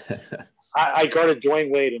 I guarded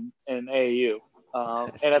Dwayne Wade in AAU,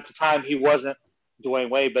 and at the time he wasn't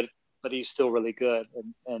Dwayne Wade, but he's still really good,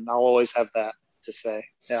 and I'll always have that to say.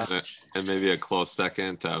 Yeah. And maybe a close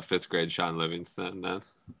second, 5th grade Sean Livingston then.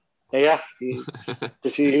 Yeah, he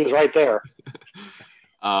was right there.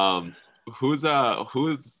 Who's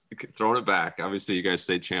throwing it back? Obviously, you guys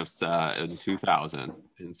state champs in 2000,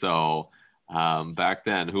 and so back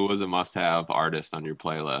then, who was a must-have artist on your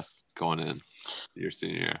playlist going in your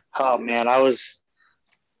senior year? Oh man, let's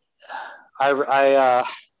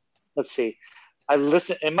see. I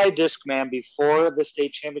listened in my Discman before the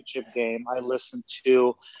state championship game. I listened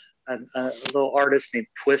to a little artist named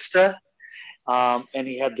Twista, and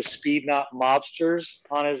he had the Speed Knot Mobsters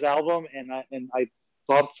on his album, and I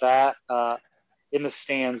bumped that in the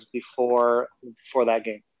stands before that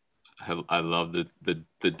game. I love the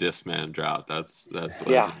Discman drought. That's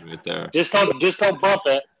Yeah. legend right there. Just don't bump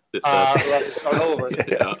it. We have to start over.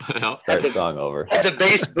 Yeah. Start the song over. Had the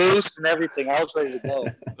bass boost and everything. I was ready to go.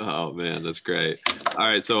 Oh man, that's great. All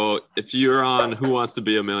right, so if you're on Who Wants to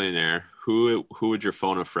Be a Millionaire, who would your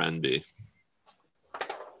phone a friend be?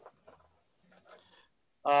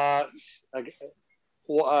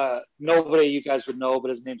 Nobody you guys would know, but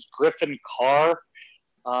his name's Griffin Carr.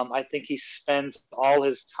 I think he spends all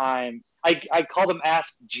his time. I called him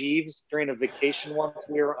Ask Jeeves during a vacation once.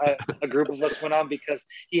 A group of us went on because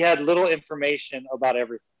he had little information about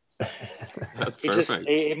everything. That's perfect.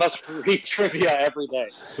 He must read trivia every day.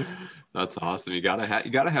 That's awesome. You gotta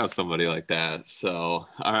have somebody like that. So,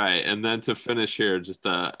 all right, and then to finish here, just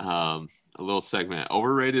a little segment: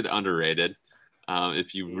 overrated, underrated.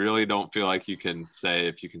 If you really don't feel like you can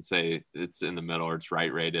say it's in the middle or it's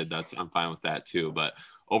right rated, I'm fine with that too. But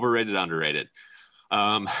overrated, underrated.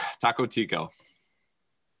 Taco Tico.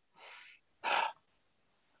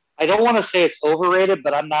 I don't want to say it's overrated,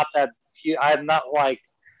 but I'm not like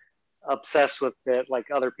obsessed with it like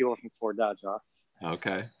other people from Fort Dodge are.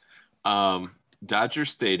 Okay. Dodger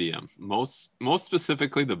Stadium, most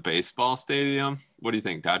specifically the baseball stadium. What do you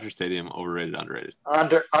think? Dodger Stadium, overrated, underrated?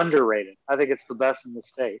 Underrated. I think it's the best in the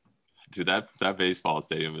state. Dude, that baseball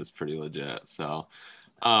stadium is pretty legit. So,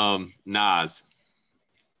 Nas.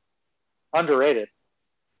 Underrated.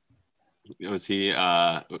 Was he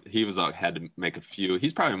was had to make a few.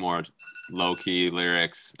 He's probably more low key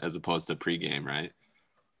lyrics as opposed to pregame, right?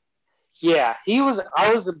 Yeah,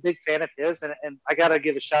 I was a big fan of his, and I got to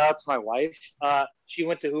give a shout out to my wife. She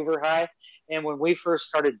went to Hoover High, and when we first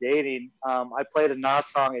started dating, I played a Nas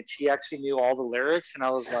song, and she actually knew all the lyrics, and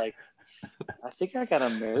I was like, I think I got to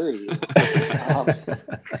marry you.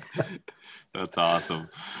 That's awesome.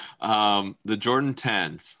 The Jordan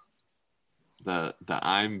 10s, the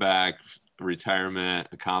I'm back, retirement,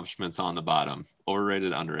 accomplishments on the bottom.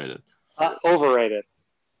 Overrated, underrated? Overrated.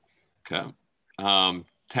 Okay.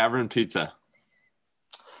 Tavern Pizza.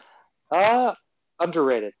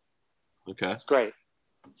 Underrated. Okay. It's great.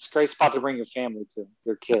 It's a great spot to bring your family to,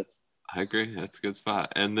 your kids. I agree. That's a good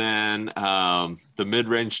spot. And then the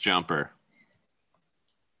mid-range jumper.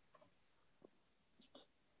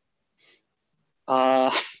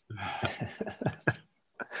 That's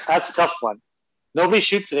a tough one. Nobody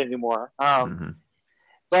shoots it anymore. But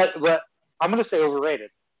I'm going to say overrated.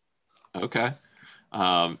 Okay.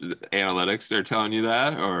 Analytics, they're telling you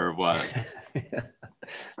that, or what?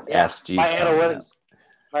 Ask Jeeves. My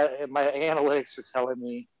analytics are telling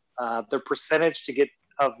me the percentage to get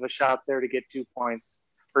of a shot there to get 2 points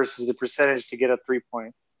versus the percentage to get a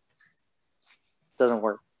 3-point doesn't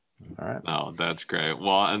work. All right. Oh, that's great.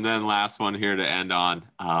 Well, and then last one here to end on,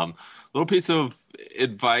 little piece of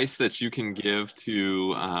advice that you can give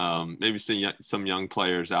to maybe some young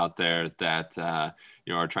players out there that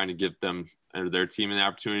are trying to give them or their team an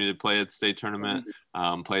opportunity to play at the state tournament,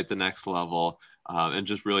 play at the next level, and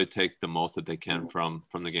just really take the most that they can from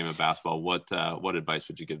the game of basketball. What advice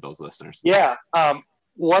would you give those listeners? Yeah,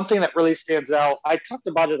 one thing that really stands out, I talked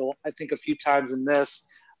about it, I think, a few times in this.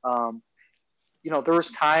 There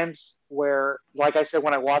was times where, like I said,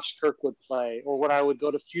 when I watched Kirkwood play, or when I would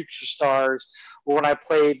go to Future Stars, or when I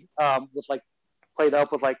played played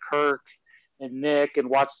up with like Kirk and Nick and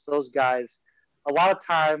watched those guys, a lot of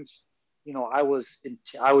times, I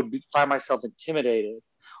would find myself intimidated,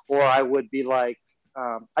 or I would be like,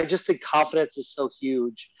 I just think confidence is so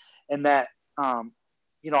huge, and that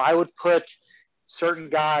I would put certain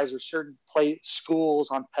guys or certain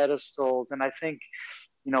schools on pedestals, and I think,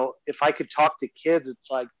 if I could talk to kids,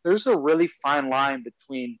 it's like there's a really fine line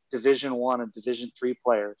between Division I and Division III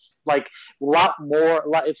players. Like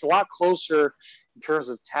it's a lot closer in terms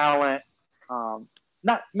of talent.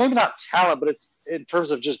 Maybe not talent, but it's in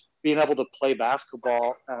terms of just being able to play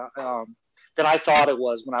basketball than I thought it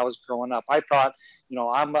was when I was growing up. I thought,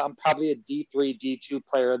 I'm probably a D3, D2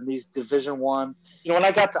 player in these Division I. When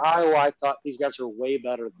I got to Iowa, I thought these guys are way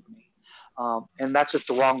better than me, and that's just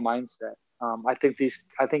the wrong mindset. I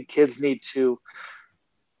think kids need to,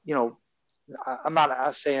 I'm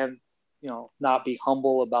not saying, not be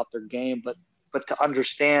humble about their game, but to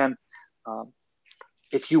understand,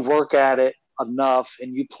 if you work at it enough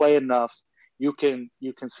and you play enough, you can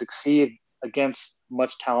succeed against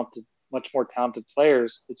much more talented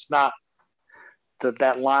players. It's not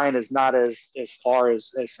that line is not as far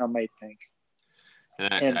as some may think.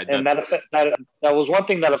 And that was one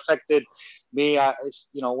thing that affected me.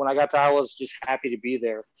 When I got to Iowa, I was just happy to be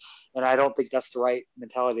there, and I don't think that's the right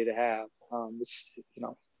mentality to have.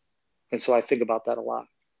 And so I think about that a lot.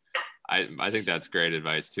 I think that's great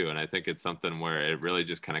advice too. And I think it's something where it really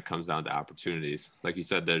just kind of comes down to opportunities. Like you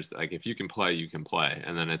said, there's like, if you can play, you can play.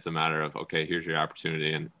 And then it's a matter of, okay, here's your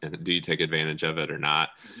opportunity, and do you take advantage of it or not?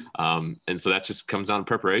 And so that just comes down to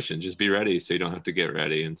preparation. Just be ready so you don't have to get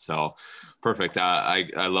ready. And so perfect.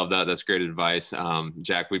 I love that. That's great advice.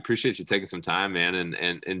 Jack, we appreciate you taking some time, man,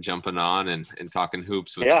 and jumping on and talking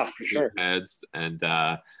hoops with for sure. heads. And,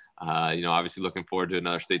 obviously looking forward to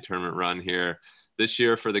another state tournament run here this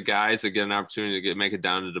year for the guys that get an opportunity to make it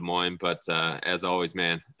down to Des Moines. But as always,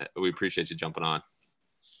 man, we appreciate you jumping on.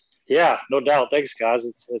 Yeah, no doubt. Thanks, guys.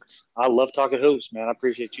 I love talking hoops, man. I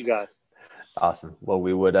appreciate you guys. Awesome. Well,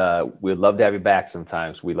 we'd love to have you back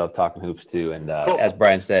sometimes. We love talking hoops too. And cool. As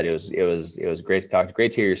Brian said, it was great to talk.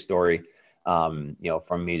 Great to hear your story. From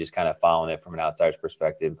me, just kind of following it from an outsider's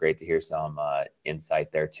perspective. Great to hear some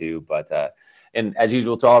insight there too. But and as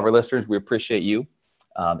usual, to all of our listeners, we appreciate you.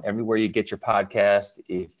 Everywhere you get your podcast,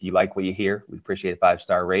 if you like what you hear, we appreciate a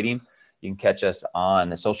 5-star rating. You can catch us on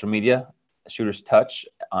the social media, Shooters Touch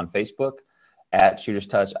on Facebook, at Shooters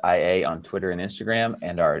Touch IA on Twitter and Instagram,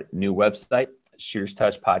 and our new website,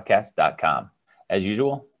 shooterstouchpodcast.com. As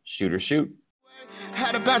usual, shoot or shoot.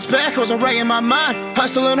 Had to bounce back, wasn't right in my mind.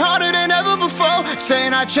 Hustling harder than ever before.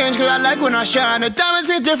 Saying I change cause I like when I shine. The diamonds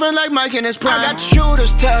hit different like Mike in his prime. I got the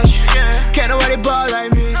shooter's touch. Can't nobody ball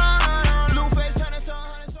like me.